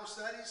nightly Bible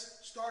studies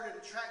started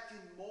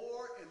attracting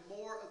more and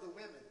more of the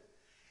women.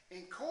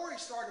 And Corey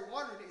started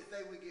wondering if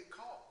they would get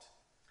caught.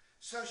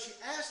 So she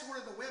asked one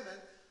of the women,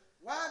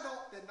 why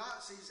don't the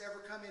Nazis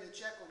ever come in and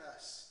check on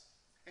us?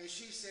 And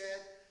she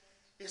said,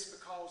 it's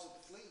because of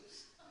the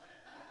fleas.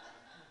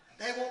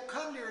 They won't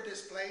come near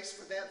this place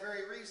for that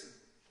very reason.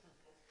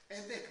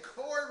 And then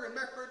Corey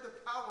remembered the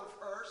power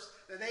verse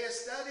that they had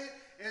studied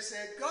and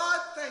said, God,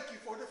 thank you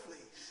for the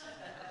fleas.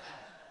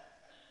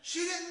 She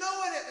didn't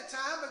know it at the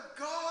time, but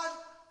God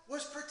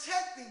was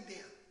protecting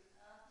them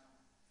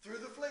through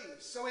the fleas.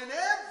 So in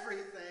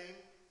everything,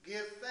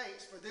 give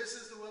thanks, for this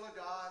is the will of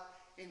God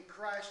in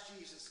Christ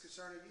Jesus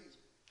concerning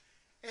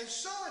you. And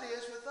so it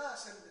is with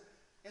us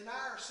in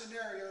our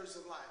scenarios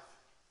of life.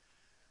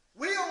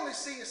 We only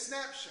see a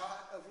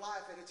snapshot of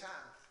life at a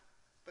time,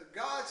 but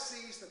God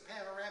sees the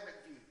panoramic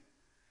view.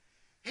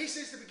 He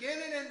sees the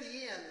beginning and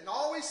the end, and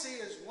all we see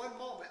is one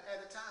moment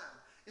at a time.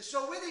 And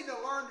so we need to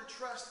learn to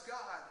trust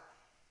God,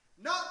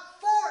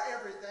 not for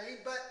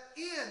everything, but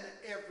in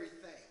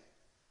everything.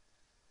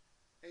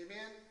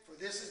 Amen? For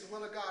this is the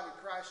will of God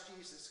in Christ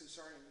Jesus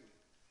concerning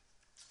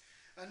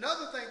you.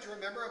 Another thing to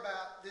remember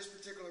about this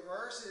particular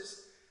verse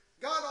is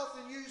God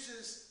often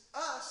uses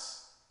us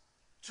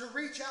to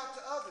reach out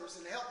to others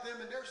and help them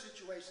in their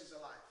situations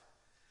of life.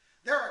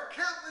 There are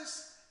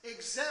countless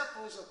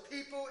examples of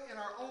people in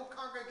our own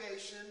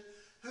congregation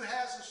who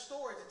has a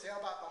story to tell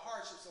about the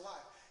hardships of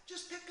life.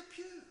 Just pick a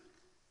pew,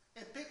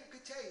 and people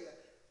could tell you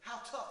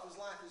how tough his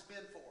life has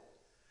been for them.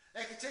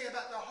 They could tell you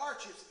about the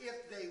hardships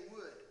if they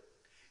would.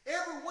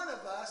 Every one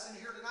of us in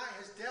here tonight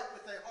has dealt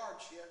with a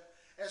hardship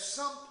at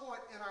some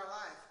point in our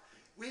life.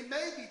 We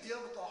may be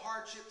dealing with a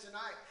hardship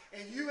tonight,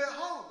 and you at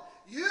home,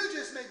 you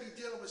just may be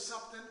dealing with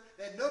something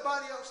that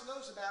nobody else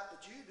knows about,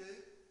 but you do,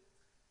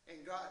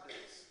 and God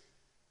does.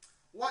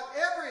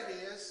 Whatever it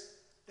is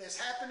that's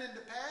happened in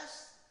the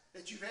past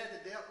that you've had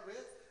to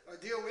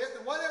deal with,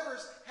 and whatever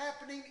is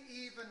happening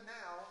even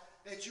now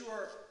that you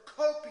are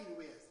coping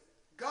with,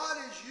 God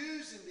is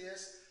using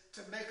this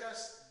to make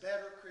us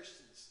better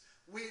Christians.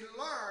 We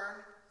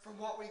learn from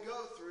what we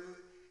go through,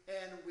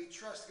 and we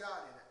trust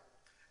God in it.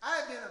 I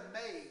have been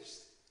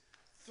amazed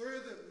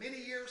through the many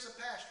years of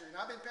pastoring.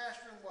 I've been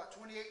pastoring,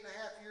 28 and a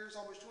half years,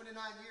 almost 29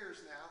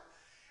 years now.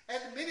 And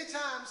many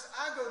times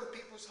I go to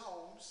people's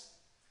homes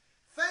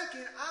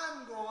thinking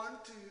I'm going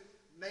to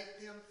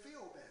make them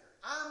feel better.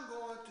 I'm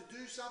going to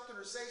do something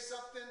or say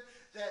something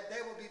that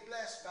they will be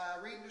blessed by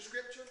reading the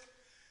scripture.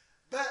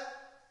 But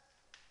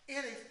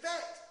in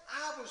effect,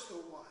 I was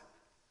the one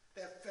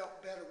that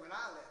felt better when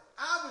I left.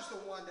 I was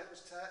the one that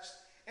was touched,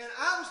 and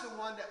I was the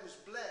one that was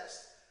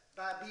blessed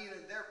by being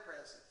in their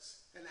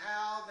presence and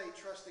how they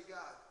trusted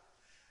God.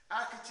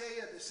 I could tell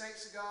you the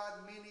saints of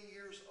God many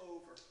years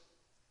over.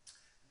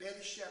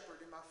 Betty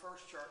Shepherd in my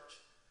first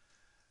church,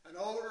 an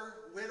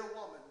older widow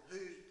woman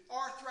whose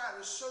arthritis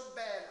was so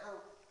bad her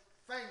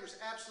fingers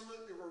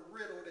absolutely were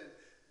riddled and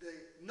the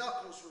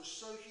knuckles were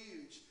so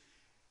huge.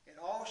 And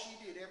all she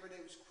did every day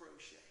was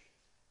crochet.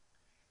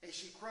 And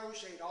she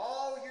crocheted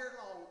all year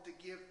long to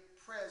give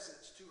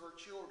presents to her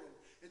children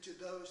and to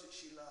those that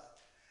she loved.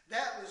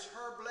 That was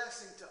her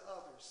blessing to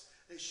others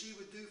that she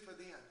would do for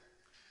them.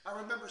 I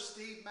remember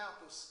Steve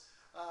Malthus,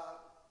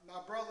 my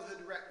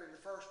brotherhood director in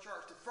the first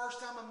church. The first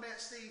time I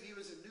met Steve, he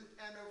was in New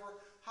Hanover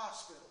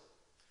Hospital.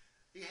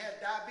 He had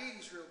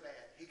diabetes real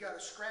bad. He got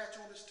a scratch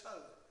on his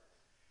toe.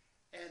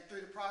 And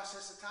through the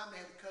process of time,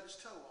 they had to cut his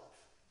toe off.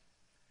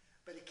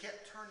 But it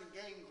kept turning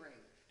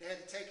gangrene. They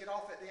had to take it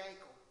off at the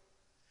ankle.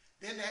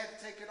 Then they had to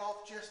take it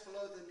off just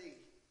below the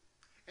knee.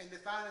 And they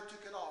finally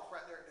took it off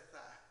right there at the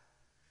thigh.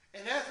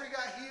 And after he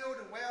got healed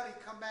and well,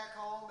 he'd come back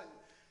home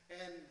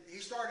and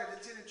he started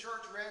attending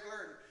church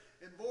regular.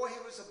 And boy, he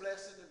was a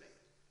blessing to me.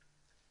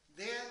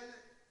 Then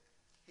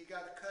he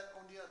got a cut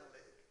on the other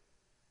leg.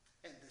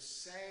 And the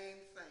same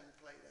thing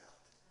played out.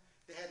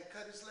 They had to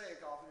cut his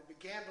leg off. And it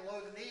began below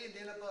the knee and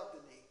then above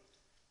the knee.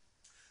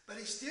 But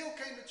he still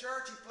came to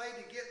church. He played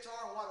the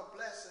guitar. And what a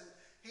blessing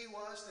he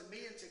was to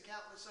me and to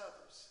countless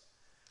others.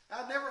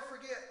 I'll never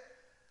forget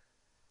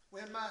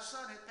when my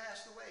son had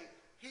passed away.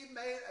 He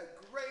made a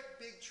great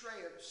big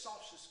tray of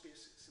sausage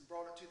biscuits and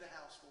brought it to the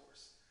house for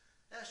us.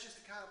 That's just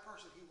the kind of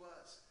person he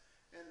was.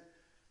 And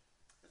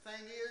the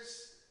thing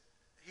is,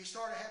 he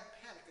started having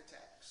panic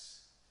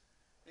attacks.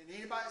 And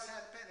anybody's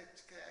had a panic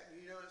attack,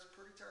 you know it's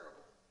pretty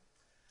terrible.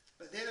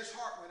 But then his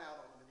heart went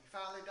out on him, and he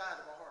finally died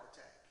of a heart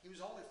attack. He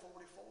was only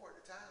 44 at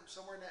the time,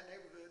 somewhere in that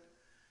neighborhood.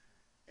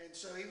 And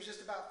so he was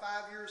just about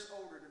 5 years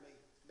older than me.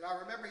 But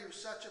I remember he was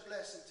such a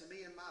blessing to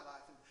me in my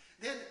life. And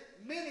then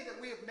many that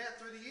we have met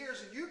through the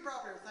years, and you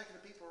probably are thinking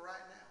of people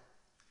right now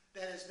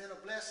that has been a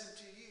blessing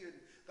to you and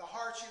the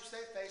hardships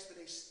they faced, but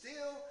they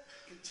still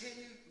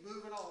continue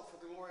moving on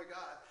for the glory of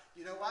God.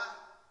 You know why?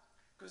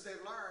 Because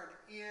they've learned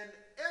in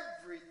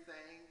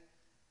everything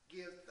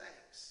give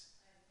thanks.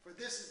 For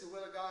this is the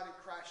will of God in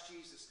Christ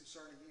Jesus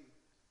concerning you.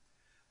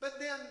 But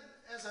then,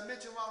 as I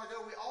mentioned a while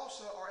ago, we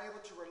also are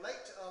able to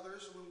relate to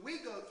others when we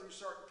go through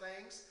certain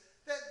things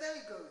that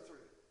they go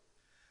through.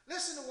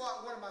 Listen to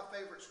what one of my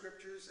favorite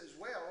scriptures as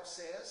well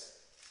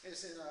says.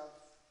 It's in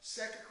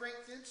 2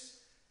 Corinthians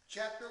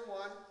chapter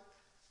 1,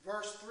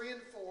 verse 3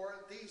 and 4,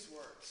 these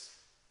words.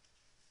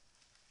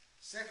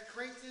 2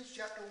 Corinthians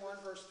chapter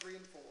 1, verse 3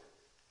 and 4.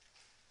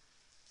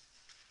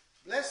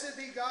 Blessed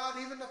be God,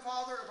 even the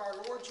Father of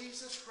our Lord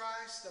Jesus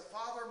Christ, the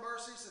Father of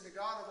mercies and the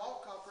God of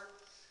all comfort,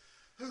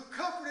 who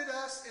comforted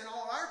us in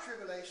all our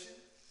tribulation,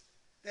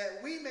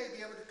 that we may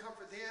be able to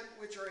comfort them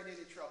which are in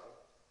any trouble,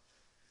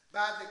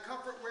 by the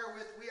comfort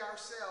wherewith we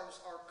ourselves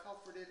are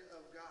comforted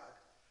of God.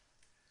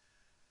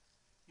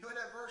 You know what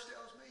that verse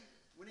tells me?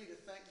 We need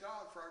to thank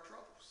God for our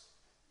troubles.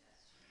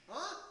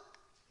 Huh?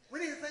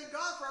 We need to thank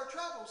God for our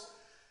troubles,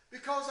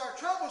 because our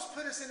troubles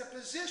put us in a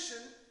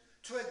position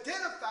to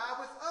identify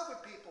with other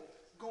people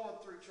going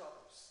through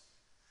troubles.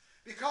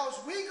 Because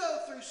we go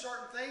through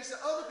certain things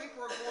that other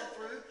people are going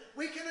through,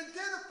 we can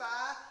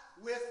identify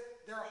with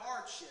their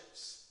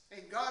hardships.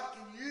 And God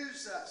can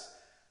use us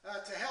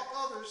to help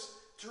others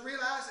to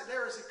realize that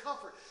there is a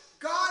comfort.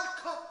 God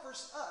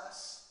comforts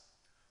us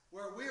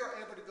where we are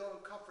able to go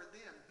and comfort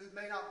them who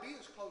may not be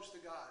as close to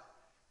God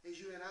as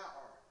you and I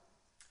are.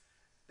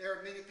 There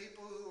are many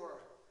people who are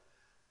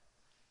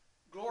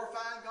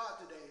glorifying God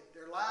today.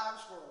 Their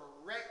lives were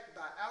wrecked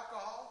by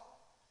alcohol.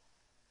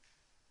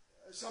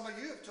 Some of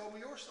you have told me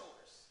your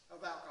stories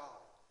of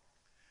alcohol.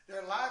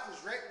 Their life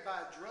was wrecked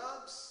by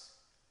drugs.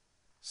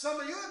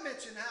 Some of you have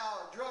mentioned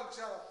how drugs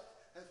have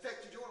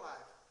affected your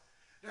life.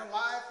 Their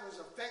life was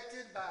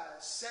affected by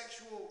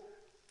sexual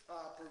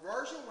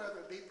perversion,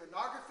 whether it be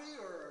pornography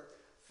or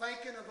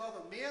thinking of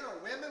other men or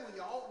women when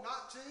you ought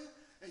not to.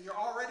 and you're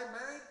already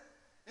married.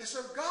 And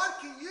so God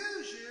can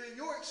use you in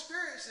your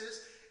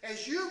experiences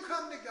as you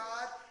come to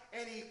God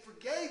and He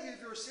forgave you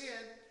of your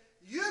sin.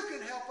 You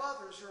can help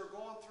others who are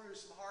going through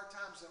some hard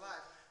times in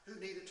life who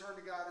need to turn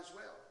to God as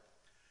well.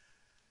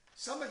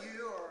 Some of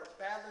you are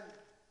battling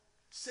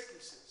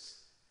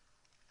sicknesses,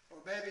 or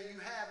maybe you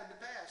have in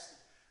the past.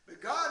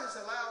 But God has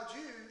allowed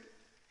you,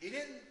 He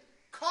didn't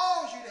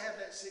cause you to have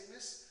that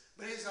sickness,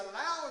 but He's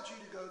allowed you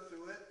to go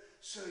through it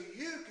so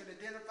you can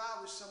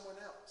identify with someone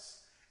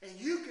else. And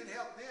you can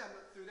help them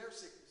through their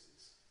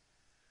sicknesses.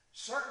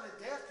 Certainly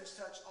death has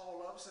touched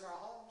all of us in our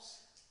homes.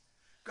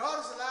 God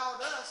has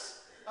allowed us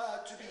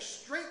to be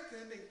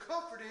strengthened and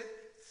comforted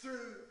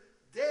through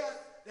death,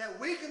 that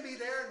we can be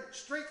there and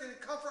strengthen and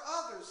comfort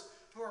others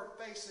who are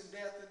facing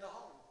death in the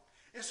home.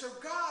 And so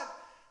God,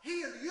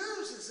 He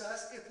uses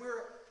us if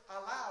we're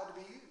allowed to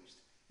be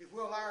used, if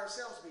we'll allow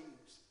ourselves to be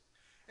used.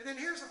 And then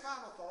here's a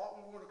final thought,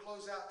 and we're going to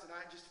close out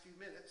tonight in just a few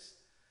minutes.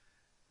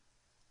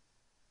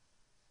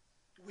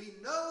 We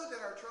know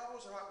that our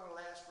troubles are not going to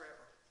last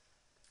forever.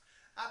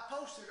 I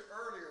posted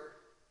earlier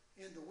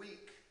in the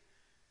week,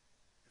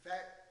 in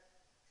fact,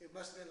 it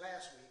must have been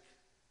last week,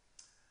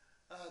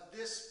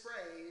 this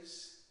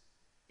phrase,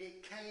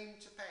 "it came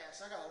to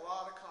pass." I got a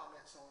lot of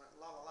comments on it, a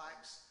lot of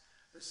likes.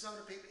 There's some of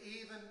the people,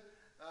 even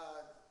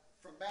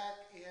from back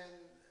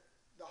in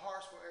the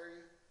Hartsville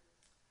area,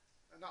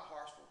 not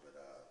Hartsville, but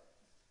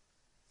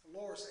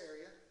Loris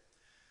area.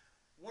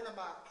 One of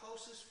my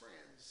closest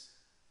friends,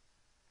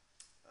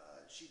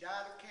 she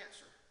died of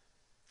cancer.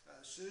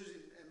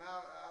 Susan and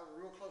I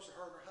were real close to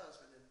her and her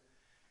husband.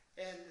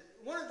 And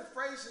one of the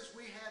phrases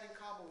we had in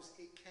common was,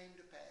 "it came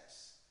to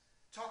pass."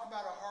 Talk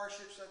about our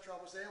hardships, our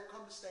troubles. They don't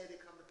come to stay, they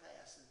come to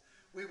pass. And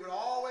we would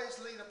always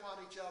lean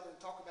upon each other and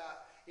talk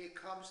about it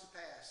comes to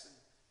pass.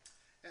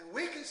 And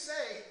we can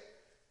say,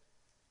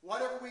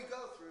 whatever we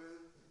go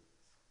through,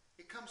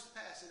 it comes to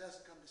pass. It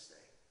doesn't come to stay.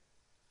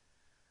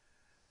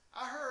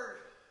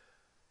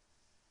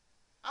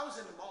 I was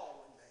in the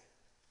mall one day.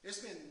 It's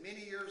been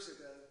many years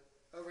ago,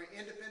 over in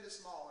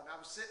Independence Mall, and I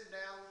was sitting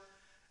down.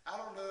 I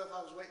don't know if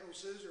I was waiting on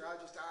Susan or I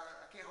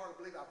can't hardly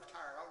believe I was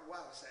tired. I don't know why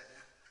I sat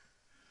down.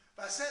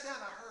 But I sat down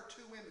and I heard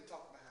two women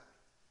talking behind me.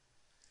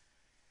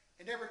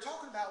 And they were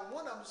talking about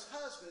one of them's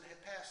husband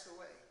had passed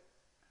away.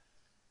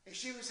 And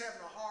she was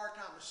having a hard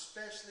time,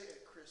 especially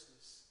at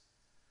Christmas.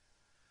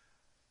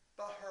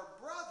 But her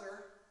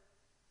brother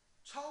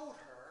told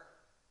her,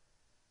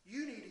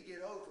 "You need to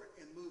get over it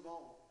and move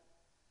on.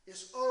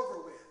 It's over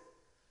with.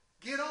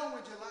 Get on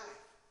with your life."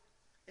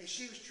 And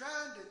she was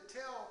trying to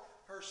tell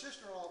her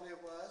sister-in-law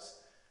it was,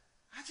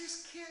 "I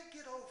just can't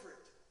get over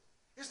it.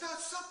 It's not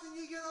something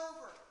you get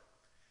over."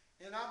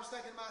 And I was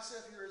thinking to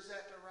myself, you're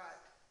exactly right.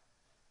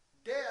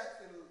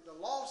 Death and the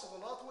loss of a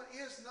loved one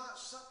is not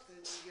something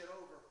you get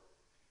over.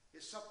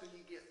 It's something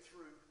you get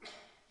through.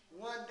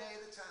 One day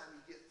at a time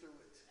you get through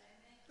it.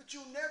 But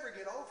you'll never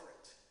get over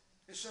it.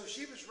 And so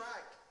she was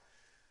right.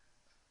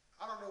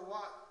 I don't know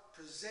what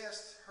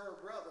possessed her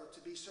brother to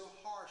be so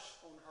harsh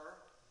on her.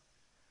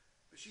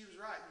 But she was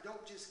right. You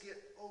don't just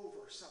get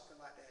over something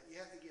like that. You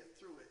have to get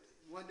through it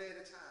one day at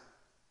a time.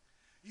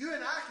 You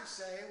and I can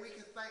say we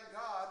can thank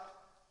God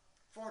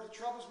for the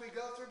troubles we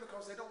go through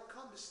because they don't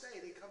come to stay.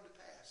 They come to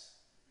pass.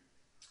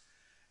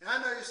 And I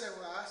know you say,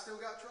 "Well, I still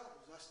got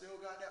troubles. I still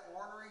got that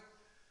ornery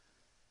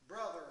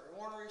brother,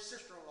 ornery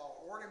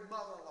sister-in-law, ornery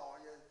mother-in-law."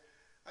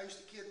 I used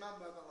to kid my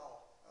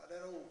mother-in-law.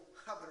 That old,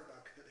 I better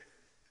not could it.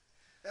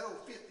 That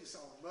old 50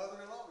 song,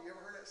 "Mother-in-law." You ever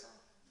heard that song?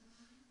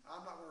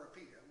 I'm not going to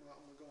repeat it. I'm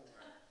going to go on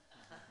right.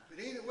 But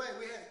anyway,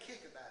 we had a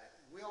kick about it.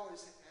 We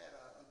always had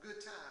a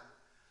good time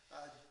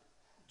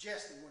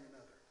jesting one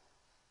another.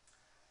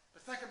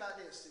 But think about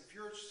this. If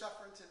you're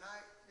suffering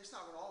tonight, it's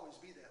not going to always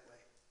be that way.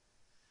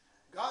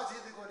 God's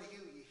either going to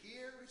heal you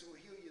here or He's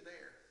going to heal you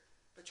there.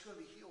 But you're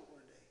going to be healed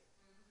one day.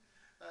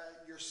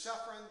 You're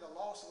suffering the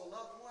loss of a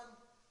loved one,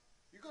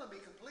 you're going to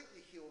be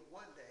completely healed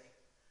one day.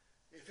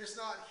 If it's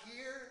not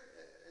here,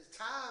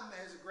 time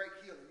has a great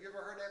healer. You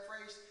ever heard that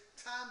phrase?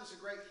 Time is a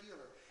great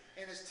healer.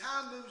 And as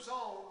time moves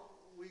on,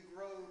 we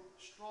grow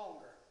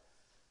stronger.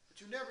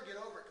 But you never get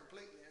over it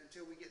completely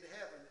until we get to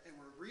heaven and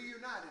we're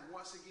reunited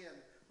once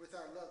again with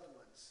our loved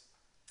ones.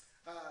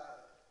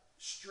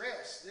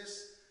 Stress,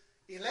 this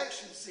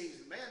election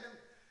season, man,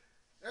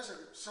 there's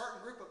a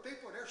certain group of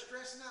people, they're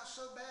stressing out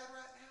so bad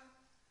right now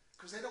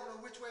because they don't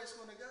know which way it's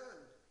going to go.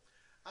 And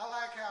I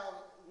like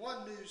how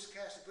one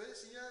newscaster put it.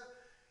 You know,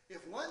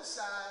 if one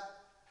side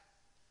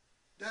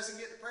doesn't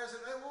get the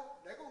president they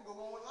want, they're going to go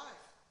on with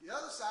life. The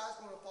other side's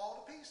going to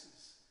fall to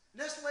pieces.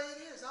 And that's the way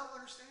it is. I don't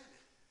understand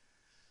it.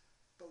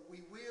 But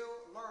we will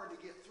learn to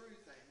get through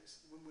things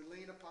when we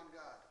lean upon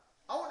God.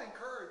 I want to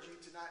encourage you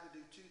tonight to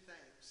do two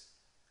things.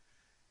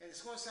 And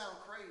it's going to sound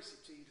crazy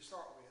to you to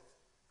start with.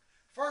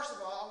 First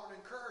of all, I want to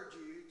encourage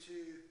you to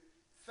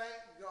thank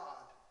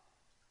God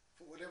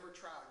for whatever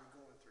trial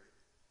you're going through.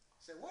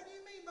 Say, what do you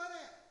mean by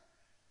that?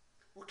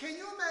 Well, can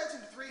you imagine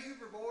the three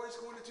Hebrew boys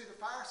going into the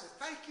fire and say,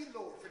 "Thank you,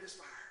 Lord, for this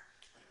fire"?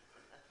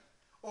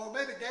 Or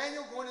maybe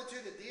Daniel going into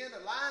the den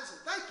of lions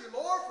and "Thank you,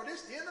 Lord, for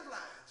this den of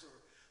lions." Or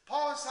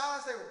Paul and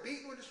they were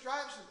beaten with the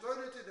stripes and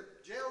thrown into the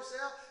jail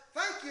cell.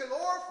 Thank you,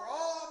 Lord, for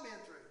all I've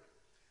been through.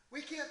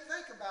 We can't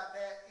think about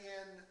that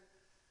in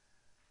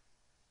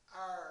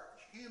our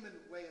human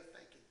way of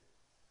thinking.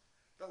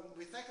 But when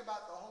we think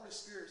about the Holy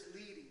Spirit's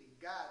leading and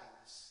guiding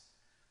us,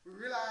 we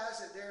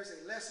realize that there's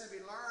a lesson to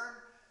be learned.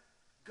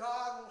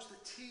 God wants to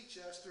teach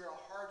us through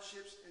our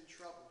hardships and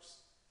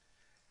troubles.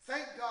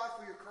 Thank God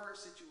for your current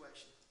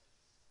situation.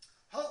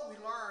 Hope we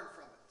learn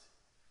from it.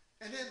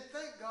 And then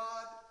thank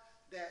God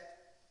that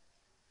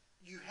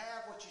you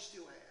have what you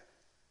still have.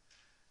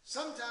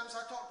 Sometimes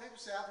I talk to people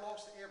who say, I've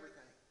lost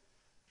everything.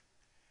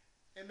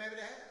 And maybe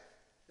they have.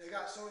 They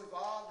got so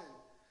involved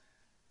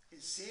in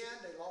sin,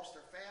 they lost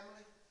their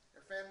family.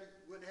 Their family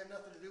wouldn't have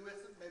nothing to do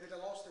with them. Maybe they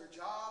lost their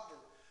job, or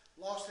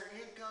lost their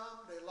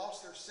income, they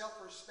lost their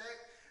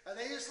self-respect.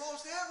 They just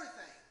lost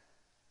everything.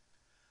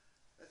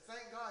 But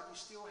thank God you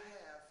still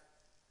have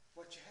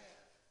what you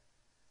have.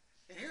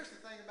 And here's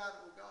the thing about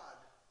it with God.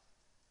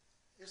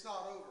 It's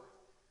not over.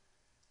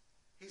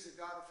 He's a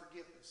God of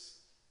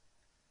forgiveness.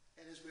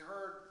 And as we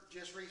heard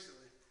just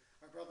recently,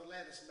 my brother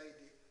Landis made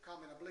the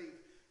comment, I believe,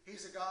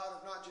 He's a God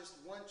of not just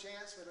one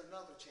chance, but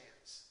another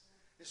chance.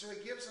 And so He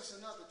gives us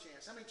another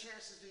chance. How many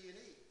chances do you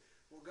need?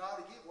 Well,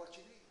 God will give what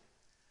you need.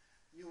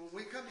 When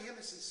we come to Him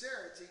in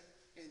sincerity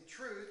and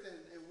truth,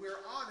 and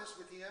we're honest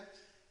with Him,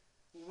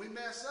 when we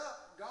mess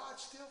up, God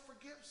still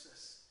forgives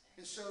us.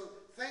 And so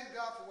thank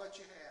God for what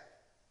you have.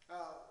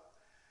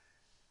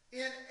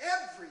 In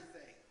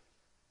everything,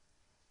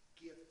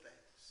 give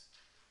thanks.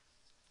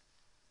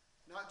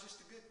 Not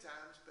just the good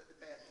times, but the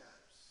bad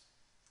times.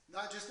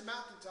 Not just the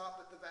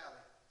mountaintop, but the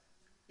valley.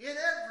 In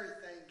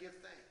everything, give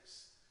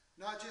thanks.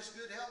 Not just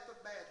good health,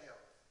 but bad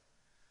health.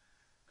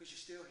 Because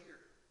you're still here.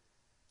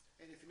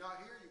 And if you're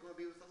not here, you're going to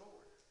be with the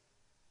Lord.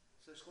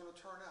 So it's going to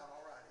turn out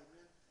all right.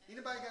 Amen.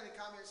 Anybody got any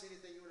comments,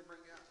 anything you want to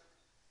bring out?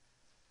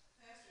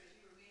 Pastor, as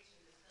you were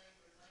mentioning the theme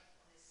for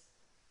thankfulness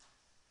for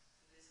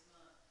this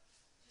month,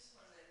 just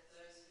want to let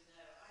those who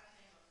know, I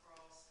came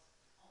across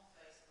on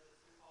Facebook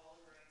through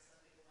Paula Green, some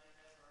people may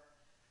know her.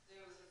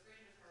 There was a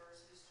friend of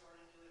hers who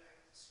started doing a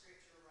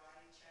scripture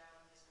writing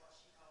challenge, is what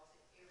she calls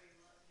it, every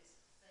month. It's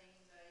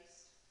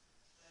theme-based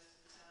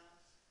most of the time.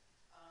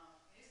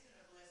 And it's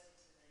been a blessing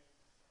to me.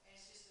 And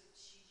it's just that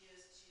she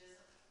doesn't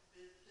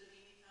put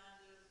any kind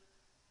of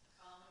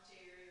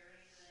commentary or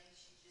anything.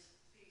 She just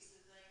picks the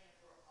thing, and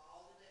for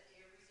all the day,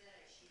 every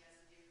day, she has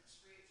a different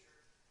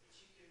scripture that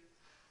you can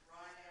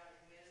write out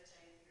and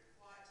meditate in your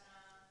quiet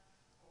time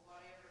or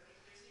whatever. If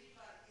there's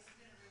anybody, it's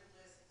been a real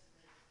blessing to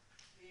me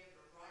to be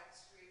able to write the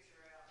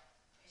scripture out.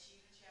 And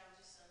she even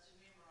challenges some to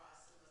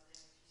memorize some of them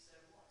if you so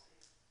want to.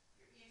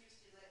 If you're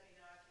interested, let me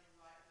know. I can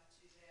invite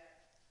you to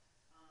that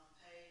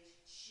page.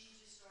 She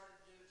just started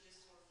to do it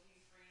just for a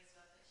few friends.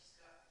 I think she's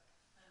got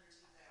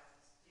hundreds of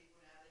thousands of people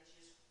now. They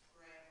just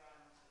grab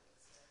right onto it.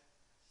 So just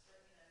let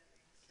me know if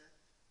you're interested.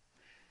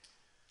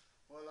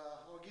 Well,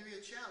 I'll give you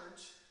a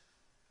challenge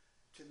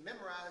to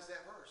memorize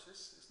that verse.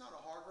 It's not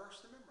a hard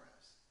verse to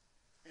memorize.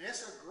 And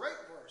it's a great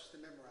verse to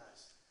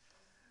memorize.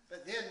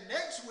 But then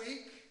next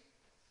week,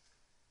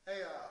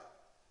 hey,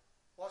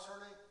 what's her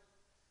name?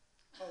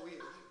 Oh,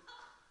 yeah.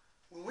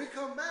 When we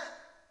come back,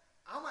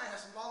 I might have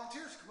some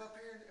volunteers come up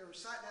here and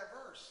recite that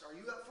verse. Are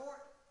you up for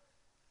it?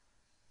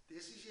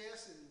 This is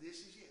yes, and this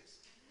is yes.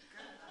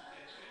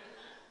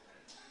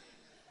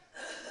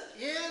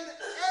 Okay? In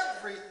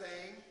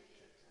everything,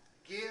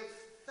 give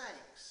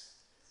thanks.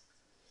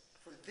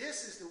 For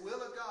this is the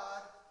will of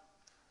God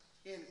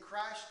in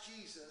Christ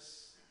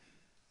Jesus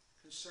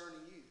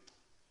concerning you.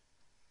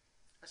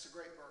 That's a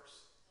great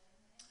verse.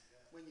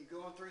 When you're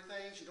going through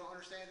things, you don't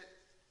understand it,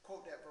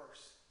 quote that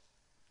verse.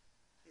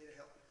 It'll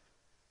help you.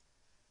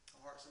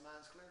 Our hearts and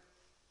minds clear?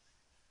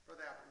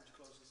 Brother Albert, would you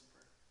close us in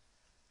prayer?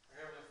 Our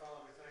Heavenly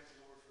Father, we thank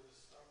you, Lord, for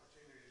this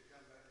opportunity to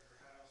come back to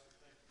your house. We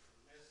thank you for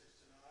the message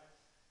tonight.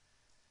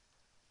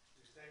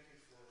 We thank you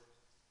for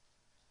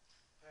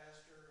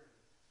Pastor and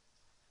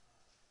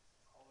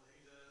all that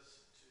he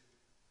does to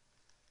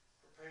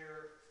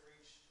prepare for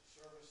each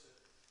service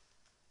that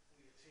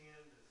we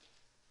attend. And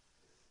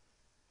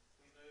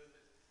we know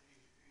that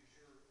he's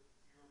your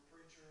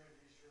preacher and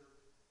he's your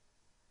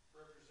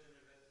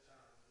representative at the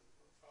time.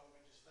 Father,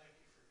 we just thank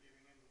you for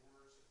giving him the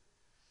words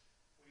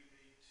that we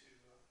need to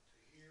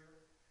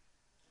hear,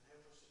 and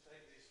help us to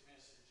take this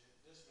message and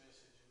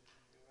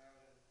go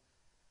out and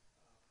just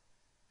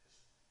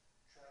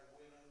try to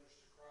win others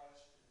to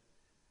Christ and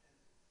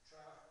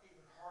try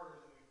even harder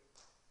than we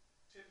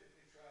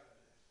typically try to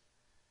do.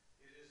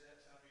 It is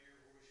that time of year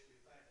where we should be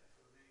thankful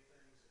for the many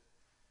things that you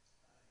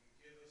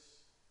give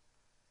us.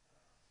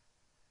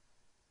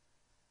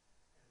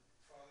 And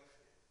Father,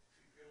 if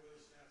you go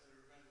with us now through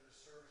the remainder of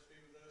this service, be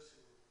with us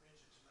who were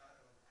mentioned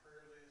tonight on the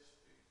prayer list,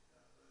 be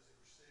those who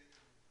were sick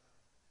and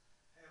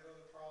have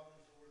other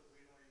problems, Lord, that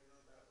we don't even know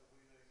about, but we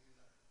know you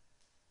know.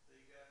 That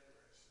you got the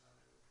rest, and I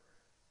know we pray.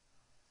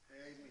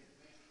 Amen.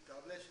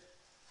 God bless you.